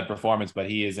puts in a dud performance, but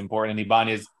he is important. And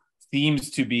Ibanez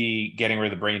seems to be getting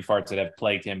rid of the brain farts that have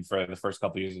plagued him for the first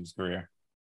couple of years of his career.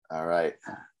 All right.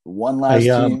 One last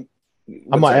team.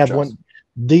 I might add one.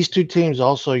 These two teams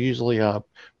also usually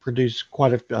produce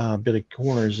quite a bit of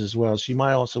corners as well. So you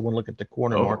might also want to look at the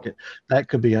corner market. That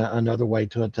could be another way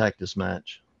to attack this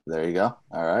match. There you go.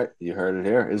 All right. You heard it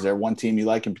here. Is there one team you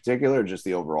like in particular or just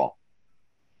the overall?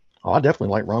 Oh, I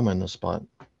definitely like Roma in this spot.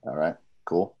 All right.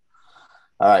 Cool.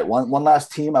 All right. One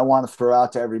last team I want to throw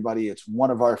out to everybody. It's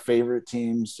one of our favorite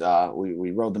teams.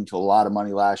 We rode them to a lot of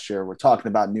money last year. We're talking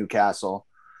about Newcastle.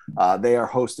 They are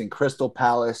hosting Crystal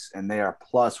Palace, and they are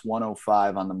plus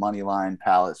 105 on the money line.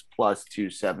 Palace plus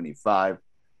 275.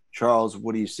 Charles,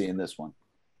 what do you see in this one?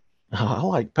 I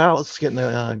like Palace getting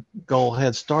a goal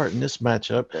head start in this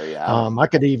matchup. Yeah. I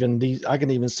can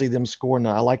even see them scoring.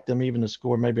 I like them even to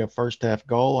score maybe a first half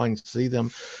goal. I can see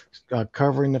them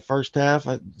covering the first half.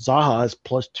 Zaha is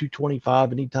plus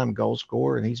 225 anytime goal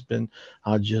scorer, and he's been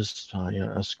just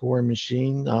a scoring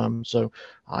machine. So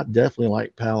I definitely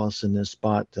like Palace in this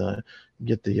spot to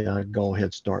get the goal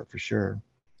head start for sure.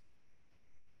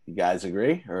 You guys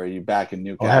agree, or are you back in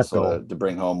Newcastle to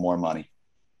bring home more money?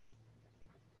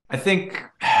 I think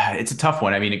it's a tough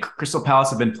one. I mean, Crystal Palace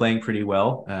have been playing pretty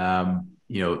well.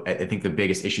 I think the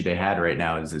biggest issue they had right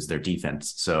now is their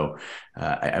defense. So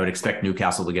I would expect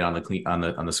Newcastle to get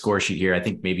on the score sheet here. I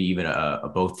think maybe even a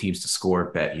both teams to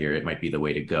score bet here. It might be the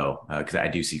way to go because I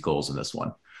do see goals in this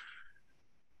one.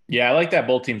 Yeah, I like that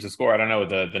both teams to score. I don't know what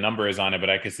the number is on it, but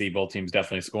I could see both teams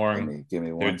definitely scoring. Give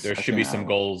me one. There should be some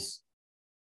goals.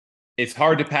 It's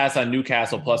hard to pass on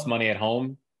Newcastle plus money at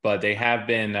home, but they have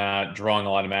been drawing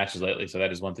a lot of matches lately, so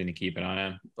that is one thing to keep an eye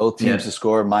on. Both teams to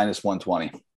score minus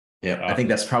 120. Yeah, I think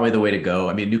that's probably the way to go.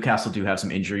 I mean, Newcastle do have some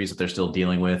injuries that they're still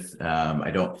dealing with. I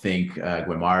don't think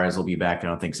Guimaraes will be back. I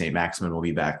don't think St. Maximin will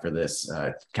be back for this.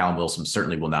 Callum Wilson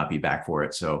certainly will not be back for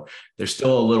it. So they're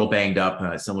still a little banged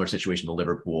up, similar situation to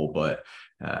Liverpool, but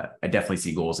I definitely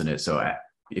see goals in it. So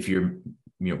if you're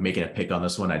making a pick on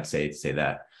this one, I'd say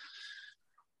that.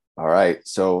 All right.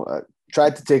 So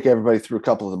tried to take everybody through a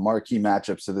couple of the marquee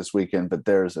matchups of this weekend, but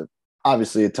there's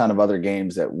obviously a ton of other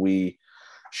games that we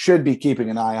should be keeping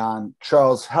an eye on.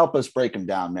 Charles, help us break them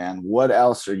down, man. What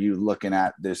else are you looking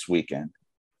at this weekend?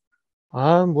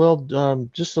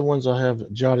 Just the ones I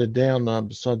have jotted down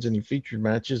besides any featured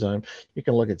matches. You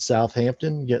can look at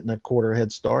Southampton getting a quarter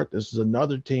head start. This is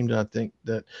another team that I think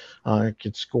that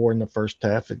could score in the first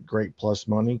half at great plus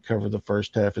money, cover the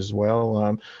first half as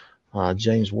well.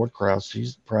 James Ward-Prowse,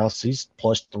 he's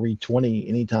plus 320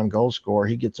 anytime goal scorer.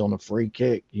 He gets on a free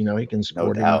kick. He can No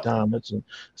score at any doubt. time. It's an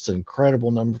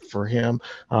incredible number for him.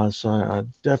 So I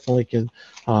definitely could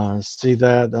see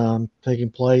that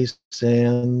taking place.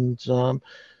 And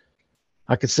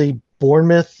I could see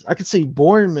Bournemouth. I could see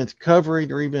Bournemouth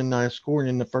covering or even scoring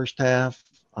in the first half,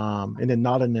 and then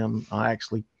Nottingham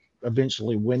actually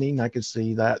eventually winning. I could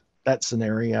see that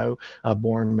scenario.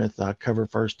 Bournemouth cover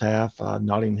first half,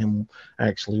 Nottingham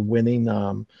actually winning.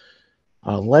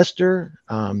 Leicester,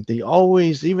 they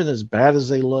always, even as bad as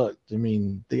they look, I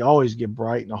mean, they always give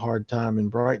Brighton a hard time, and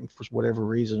Brighton, for whatever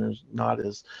reason, is not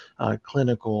as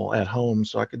clinical at home.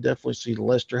 So I could definitely see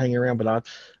Leicester hanging around, but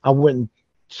I wouldn't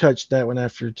touch that one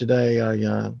after today.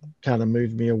 I kind of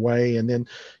moved me away. And then,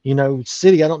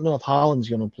 City, I don't know if Holland's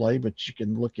going to play, but you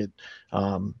can look at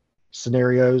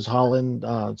scenarios. Holland,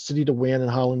 City to win and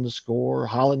Holland to score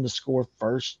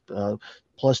first,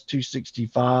 plus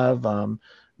 265.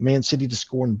 Man City to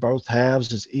score in both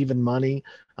halves is even money.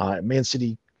 Man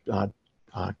City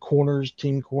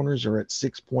team corners are at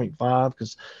 6.5,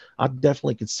 because I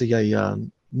definitely could see a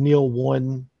nil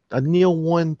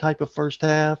one type of first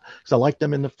half, because I like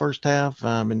them in the first half,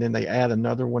 and then they add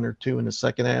another one or two in the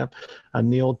second half. A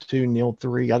nil two, nil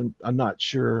three. I'm not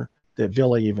sure that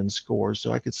Villa even scores,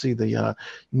 so I could see the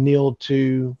nil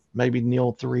two, maybe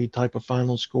nil three type of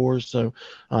final scores. So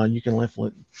you can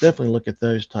definitely look at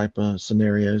those type of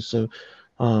scenarios. So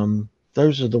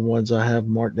those are the ones I have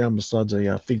marked down, besides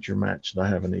a feature match that I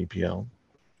have in EPL.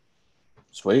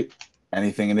 Sweet.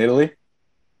 Anything in Italy?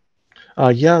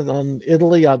 Yeah,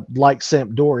 Italy, I like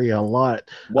Sampdoria a lot.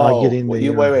 Whoa. Getting Well, the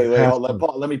wait. half.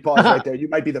 Let me pause right there. You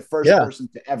might be the first Yeah, person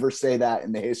to ever say that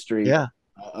in the history yeah,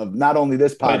 of not only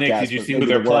this Wait, Nick, did podcast, you but see who maybe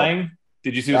the they're world. playing?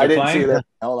 Did you see who I they're didn't see playing? that.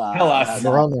 Hold on. I have Hellas.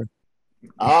 they're not. on there.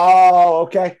 Oh,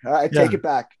 okay. I take Yeah. it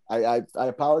back. I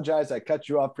apologize. I cut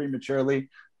you off prematurely.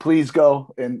 Please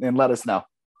go and let us know.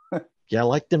 Yeah, I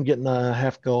like them getting a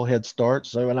half goal head start.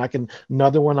 So, and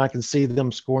another one, I can see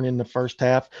them scoring in the first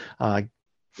half,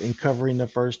 and covering the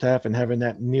first half and having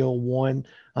that nil one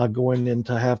going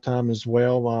into halftime as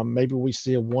well. Maybe we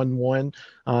see a 1-1,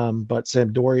 but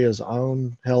Sampdoria's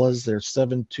own Hellas, they're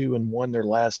 7-2 and won their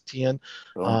last 10,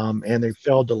 and they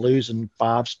failed to lose in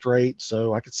 5 straight.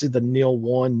 So I could see the nil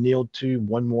one, nil two,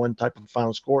 1-1 type of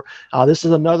final score. This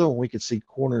is another one we could see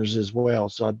corners as well.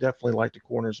 So I definitely like the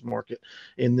corners market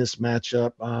in this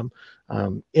matchup.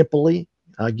 Empoli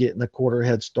getting a quarter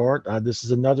head start. This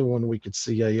is another one we could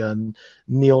see a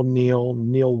nil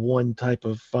one type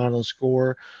of final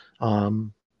score.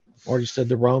 Already said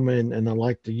the Roma, and I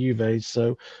like the Juve.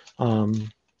 So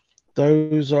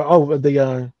those are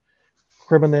the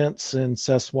Cremonese and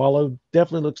Sassuolo.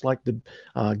 Definitely looks like the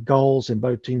goals in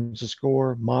both teams to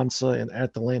score. Monza and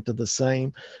Atalanta the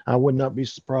same. I would not be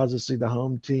surprised to see the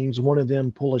home teams, one of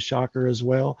them, pull a shocker as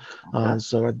well. Okay.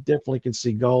 So I definitely can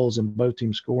see goals and both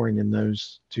teams scoring in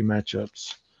those two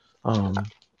matchups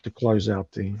to close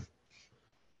out the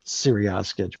Serie A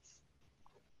schedule.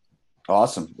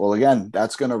 Awesome. Well, again,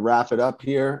 that's going to wrap it up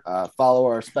here. Follow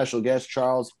our special guest,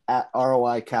 Charles, at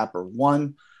ROI Capper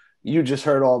 1. You just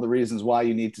heard all the reasons why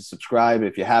you need to subscribe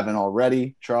if you haven't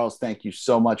already. Charles, thank you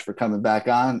so much for coming back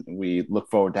on. We look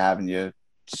forward to having you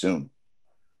soon.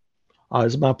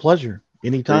 It's my pleasure.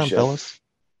 Anytime, Appreciate it. fellas.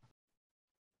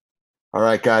 All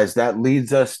right, guys, that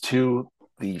leads us to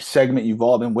the segment you've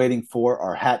all been waiting for,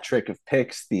 our hat trick of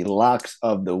picks, the locks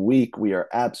of the week. We are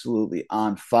absolutely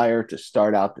on fire to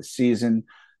start out the season.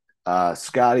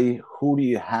 Scotty, who do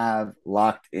you have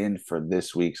locked in for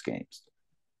this week's games?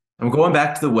 I'm going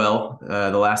back to the well.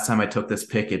 The last time I took this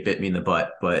pick, it bit me in the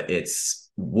butt, but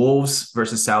it's Wolves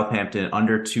versus Southampton,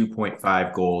 under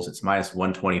 2.5 goals. It's minus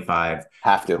 125.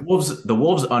 Have to. The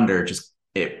Wolves under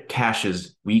it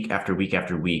cashes week after week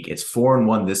after week. It's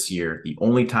 4-1 this year. The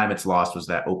only time it's lost was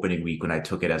that opening week when I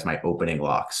took it as my opening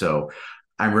lock. So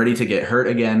I'm ready to get hurt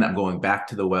again. I'm going back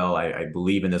to the well. I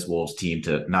believe in this Wolves team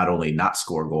to not only not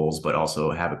score goals, but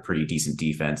also have a pretty decent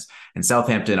defense. And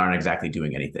Southampton aren't exactly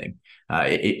doing anything.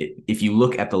 If you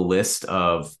look at the list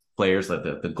of players, like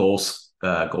the goal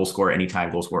scorer,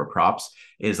 anytime goal scorer props,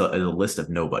 is a list of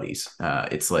nobodies.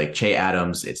 It's like Che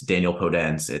Adams, it's Daniel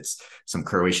Podence, it's some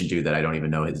Croatian dude that I don't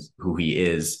even know who he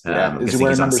is. Yeah. Is he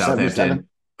wearing number 77?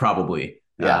 Probably.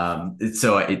 Yeah.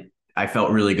 I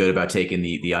felt really good about taking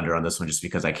the under on this one, just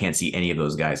because I can't see any of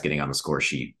those guys getting on the score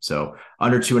sheet. So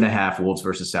under 2.5, Wolves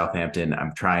versus Southampton.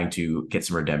 I'm trying to get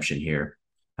some redemption here.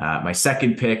 My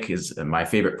second pick is my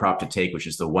favorite prop to take, which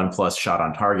is the 1+ shot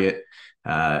on target.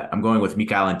 I'm going with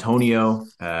Michail Antonio.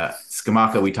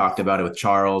 Scamacca, we talked about it with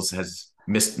Charles, has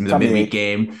missed the midweek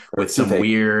game with some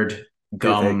weird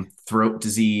gum, throat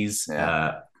disease.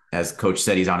 Yeah. As coach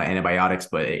said, he's on antibiotics,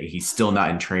 but he's still not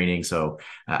in training. So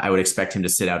I would expect him to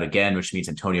sit out again, which means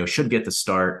Antonio should get the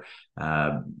start.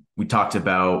 We talked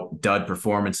about dud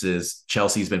performances.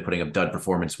 Chelsea's been putting up dud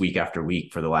performance week after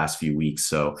week for the last few weeks.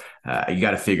 So you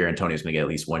got to figure Antonio's going to get at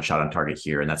least one shot on target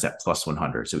here, and that's at plus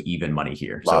 100. So even money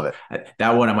here. Love so it.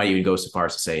 That one I might even go so far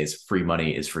as to say is free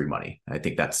money is free money. I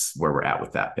think that's where we're at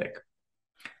with that pick.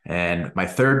 And my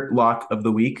third lock of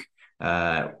the week,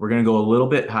 we're going to go a little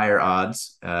bit higher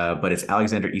odds, but it's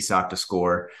Alexander Isak to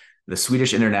score. The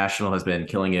Swedish international has been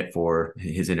killing it for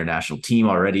his international team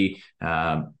already.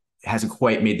 Hasn't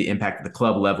quite made the impact at the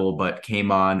club level, but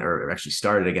came on or actually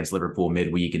started against Liverpool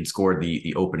midweek and scored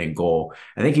the opening goal.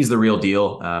 I think he's the real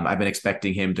deal. I've been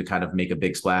expecting him to kind of make a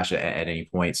big splash at any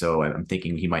point. So I'm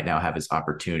thinking he might now have his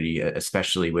opportunity,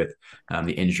 especially with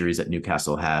the injuries that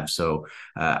Newcastle have. So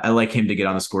I like him to get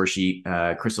on the score sheet.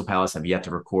 Crystal Palace have yet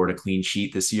to record a clean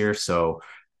sheet this year. So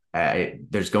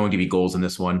there's going to be goals in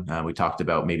this one. We talked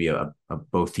about maybe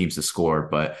both teams to score,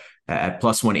 but at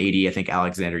plus 180, I think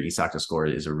Alexander Isak to score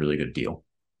is a really good deal.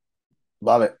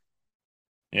 Love it.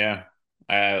 Yeah,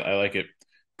 I like it.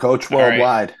 Coach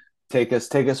worldwide. Right.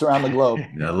 Take us around the globe.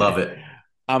 I love it.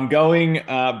 I'm going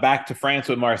back to France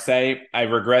with Marseille. I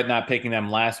regret not picking them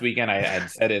last weekend. I had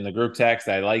said it in the group text.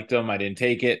 I liked them. I didn't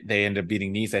take it. They ended up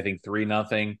beating Nice, I think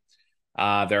 3-0.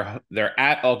 They're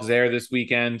at Auxerre this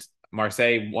weekend.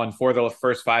 Marseille won 4 of the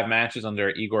first 5 matches under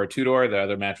Igor Tudor. The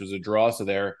other match was a draw, so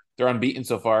they're unbeaten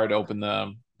so far to open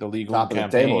the league top of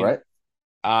campaign. The table, right?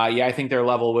 Yeah, I think they're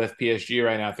level with PSG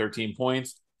right now, 13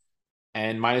 points.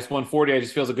 And minus 140, I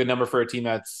just feels a good number for a team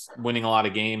that's winning a lot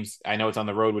of games. I know it's on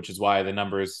the road, which is why the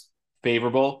number is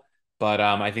favorable. But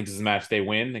I think this is a match they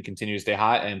win and continue to stay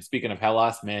hot. And speaking of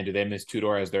Hellas, man, do they miss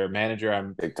Tudor as their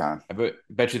manager? Big time. I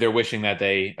bet you they're wishing that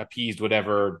they appeased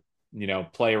whatever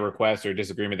player request or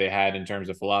disagreement they had in terms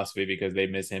of philosophy because they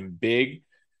miss him big.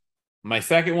 My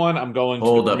second one, I'm going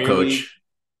Hold to up, Coach. League.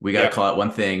 We got to call out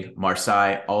one thing.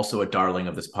 Marseille, also a darling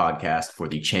of this podcast for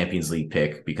the Champions League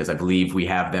pick, because I believe we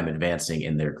have them advancing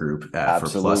in their group.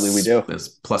 Absolutely, we do.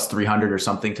 Plus 300 or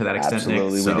something to that extent,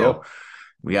 Absolutely, Nick. So we do.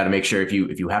 We got to make sure if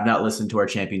you have not listened to our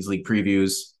Champions League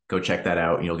previews, go check that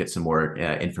out and you'll get some more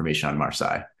information on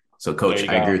Marseille. So, Coach,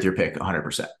 I agree with your pick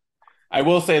 100%. I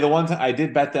will say the one time I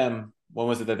did bet them. When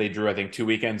was it that they drew? I think 2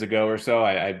 weekends ago or so.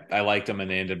 I liked them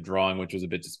and they ended up drawing, which was a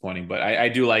bit disappointing. But I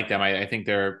do like them. I think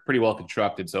they're pretty well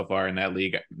constructed so far in that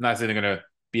league. I'm not saying they're going to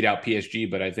beat out PSG,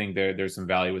 but I think there's some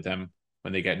value with them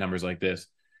when they get numbers like this.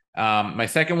 My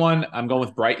second one, I'm going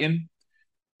with Brighton.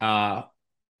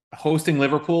 Hosting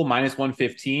Liverpool, minus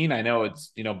 115. I know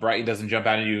it's, Brighton doesn't jump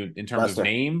out at you in terms of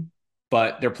name,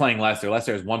 but they're playing Leicester.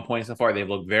 Leicester has 1 point so far. They've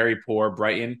looked very poor.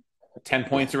 Brighton, 10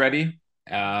 points already.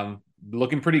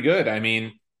 Looking pretty good. I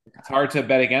mean, it's hard to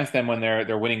bet against them when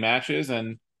they're winning matches,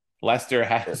 and Leicester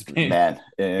has been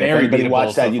very beatable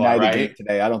watched that so United far, game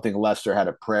today. I don't think Leicester had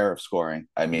a prayer of scoring.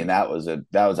 I mean, that was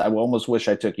I almost wish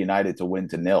I took United to win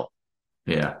to 0.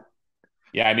 Yeah.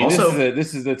 Yeah, I mean, also,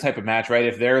 this is the type of match, right?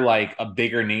 If they're like a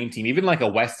bigger name team, even like a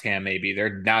West Ham, maybe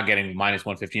they're now getting minus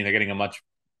 115. They're getting a much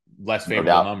less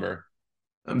favorable number.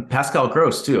 Pascal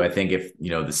Gross too. I think if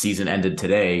the season ended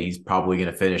today, he's probably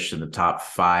going to finish in the top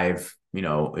 5.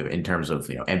 In terms of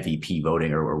MVP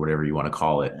voting or whatever you want to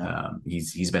call it. Yeah.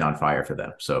 He's been on fire for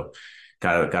them. So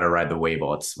gotta ride the wave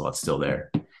while it's still there.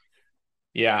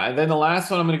 Yeah, and then the last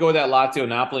one, I'm going to go with that Lazio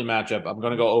Napoli matchup. I'm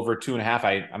going to go over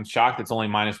 2.5. I'm shocked it's only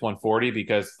minus 140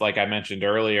 because, like I mentioned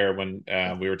earlier when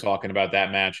we were talking about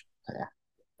that match,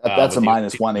 that's a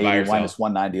minus 180, minus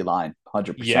 190 line,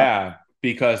 100%. Yeah.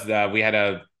 Because we had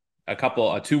a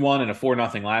 2-1 and a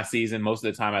 4-0 last season. Most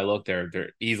of the time I look,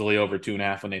 they're easily over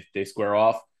 2.5 when they square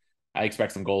off. I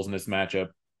expect some goals in this matchup.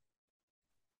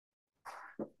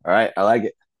 All right, I like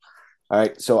it. All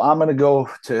right, so I'm going to go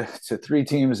to 3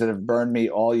 teams that have burned me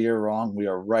all year long. We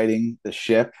are righting the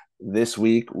ship this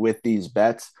week with these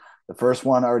bets. The first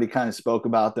one, I already kind of spoke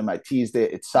about them. I teased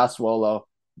it. It's Sassuolo.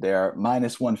 They're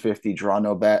minus 150, draw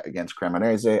no bet against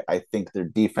Cremonese. I think their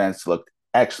defense looked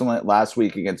excellent last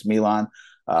week against Milan.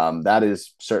 That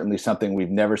is certainly something we've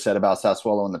never said about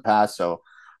Sassuolo in the past. So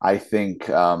I think,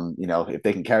 if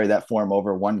they can carry that form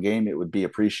over one game, it would be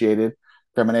appreciated.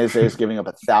 Cremonese is giving up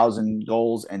 1,000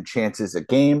 goals and chances a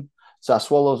game.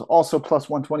 Sassuolo is also plus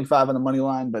 125 on the money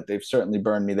line, but they've certainly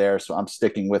burned me there. So I'm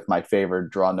sticking with my favorite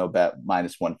draw no bet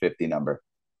minus 150 number.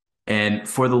 And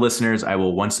for the listeners, I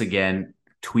will once again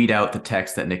tweet out the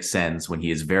text that Nick sends when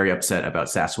he is very upset about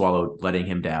Sassuolo letting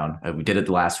him down. We did it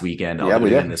the last weekend. I'll do it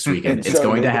again this weekend. It's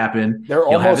going to happen. They're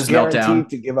He'll almost guaranteed meltdown.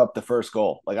 to give up the first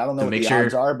goal. Like, I don't know what the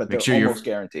odds are, but they're almost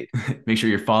guaranteed. Make sure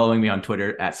you're following me on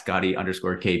Twitter at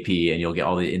Scotty_KP, and you'll get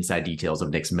all the inside details of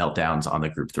Nick's meltdowns on the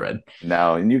group thread.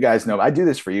 No, and you guys know I do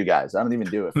this for you guys. I don't even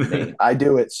do it for me. I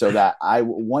do it so that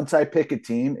once I pick a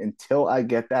team, until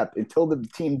the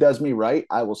team does me right,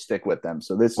 I will stick with them.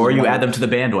 So this, or you add them to the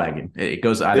bandwagon. It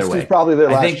goes either way. This is probably their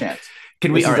last chance.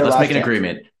 All right, let's make an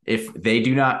agreement. If they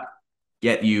do not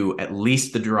get you at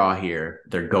least the draw here,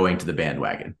 they're going to the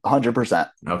bandwagon. 100%.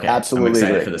 Okay. Absolutely. I'm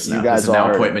excited for this now. This is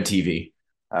now appointment TV.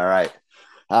 All right.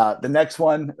 The next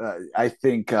one, I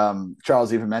think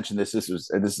Charles even mentioned this. This is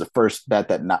the first bet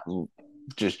that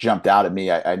just jumped out at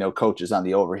me. I know Coach is on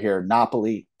the over here.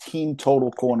 Napoli team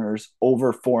total corners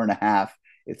over 4.5.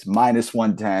 It's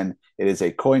 -110. It is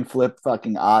a coin flip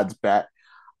fucking odds bet.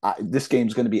 This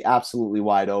game's going to be absolutely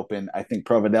wide open. I think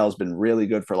Provedel's been really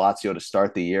good for Lazio to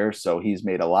start the year, so he's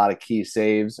made a lot of key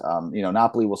saves.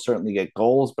 Napoli will certainly get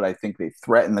goals, but I think they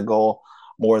threaten the goal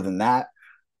more than that.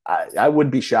 I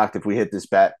would be shocked if we hit this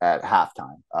bet at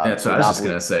halftime. That's what I was just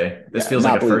going to say. This feels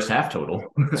like Napoli, a first half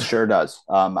total. It sure does.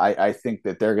 I think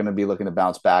that they're going to be looking to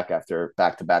bounce back after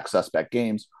back-to-back suspect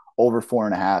games. Over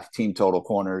 4.5 team total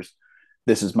corners.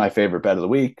 This is my favorite bet of the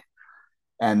week.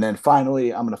 And then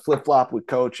finally, I'm going to flip-flop with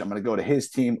Coach. I'm going to go to his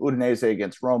team, Udinese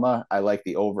against Roma. I like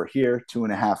the over here,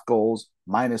 2.5 goals,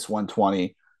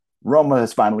 -120. Roma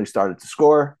has finally started to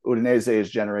score. Udinese is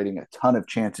generating a ton of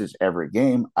chances every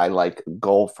game. I like a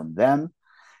goal from them.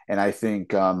 And I think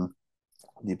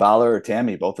Dybala or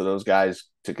Tammy, both of those guys,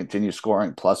 to continue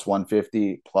scoring,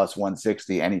 +150,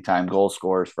 +160, anytime goal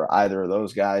scores for either of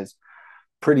those guys.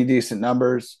 Pretty decent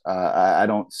numbers. I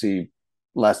don't see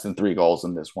less than 3 goals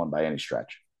in this one by any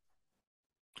stretch.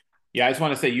 Yeah, I just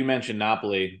want to say, you mentioned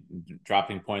Napoli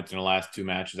dropping points in the last 2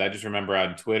 matches. I just remember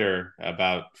on Twitter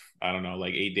about, I don't know,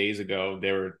 like 8 days ago,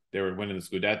 they were winning the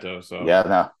Scudetto. So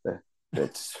yeah, no,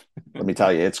 it's let me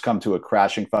tell you, it's come to a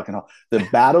crashing fucking halt. The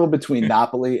battle between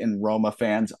Napoli and Roma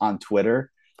fans on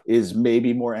Twitter is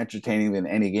maybe more entertaining than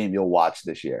any game you'll watch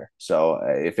this year. So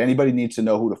if anybody needs to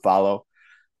know who to follow,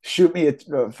 shoot me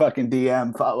a fucking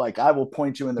DM. Like, I will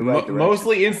point you in the right direction.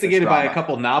 Mostly instigated by a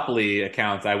couple Napoli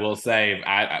accounts, I will say.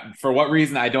 I for what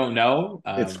reason, I don't know.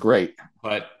 It's great.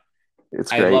 But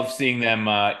it's great. I love seeing them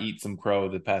eat some crow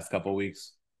the past couple of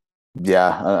weeks.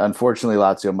 Yeah, unfortunately,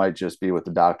 Lazio might just be what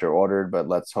the doctor ordered, but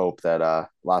let's hope that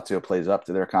Lazio plays up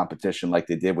to their competition like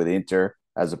they did with Inter,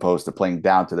 as opposed to playing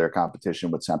down to their competition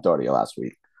with Sampdoria last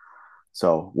week.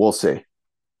 So we'll see.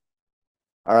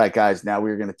 All right, guys, now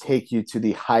we're going to take you to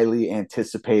the highly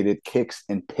anticipated Kicks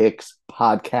and Picks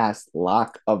podcast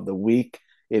lock of the week.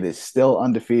 It is still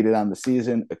undefeated on the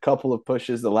season. A couple of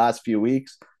pushes the last few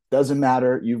weeks. Doesn't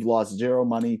matter. You've lost 0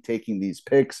 money taking these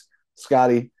picks.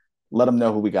 Scotty, let them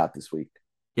know who we got this week.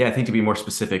 Yeah, I think to be more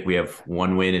specific, we have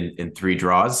 1 win and 3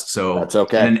 draws. So that's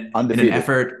okay. In an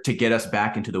effort to get us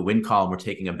back into the win column, we're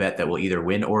taking a bet that will either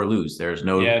win or lose. There's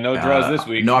no draws this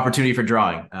week. No opportunity for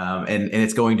drawing. And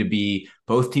it's going to be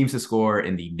both teams to score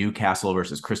in the Newcastle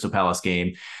versus Crystal Palace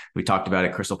game. We talked about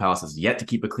it. Crystal Palace has yet to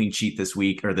keep a clean sheet this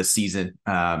week or this season.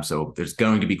 So there's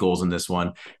going to be goals in this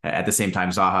one. At the same time,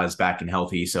 Zaha is back and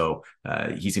healthy. So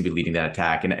he's going to be leading that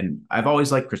attack. And I've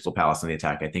always liked Crystal Palace in the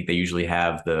attack. I think they usually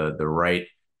have the right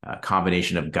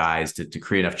combination of guys to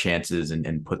create enough chances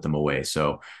and put them away.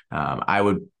 So I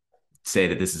would say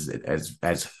that this is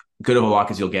as good of a lock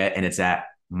as you'll get, and it's at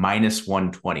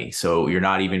 -120. So you're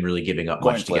not even really giving up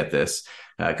much to get this.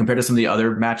 Compared to some of the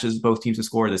other matches both teams have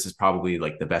scored, this is probably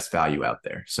like the best value out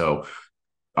there. So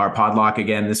our pod lock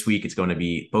again this week, it's going to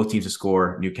be both teams to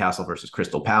score, Newcastle versus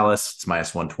Crystal Palace. It's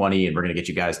 -120, and we're going to get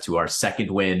you guys to our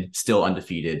second win, still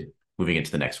undefeated, moving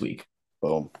into the next week.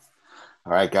 Boom.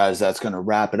 All right, guys, that's going to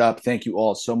wrap it up. Thank you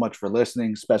all so much for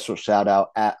listening. Special shout out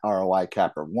at ROI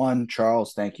Capper 1.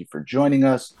 Charles, thank you for joining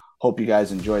us. Hope you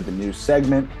guys enjoyed the new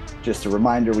segment. Just a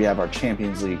reminder, we have our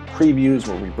Champions League previews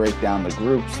where we break down the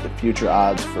groups, the future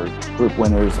odds for group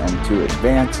winners and to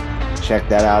advance. Check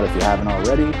that out if you haven't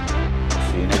already.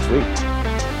 See you next week.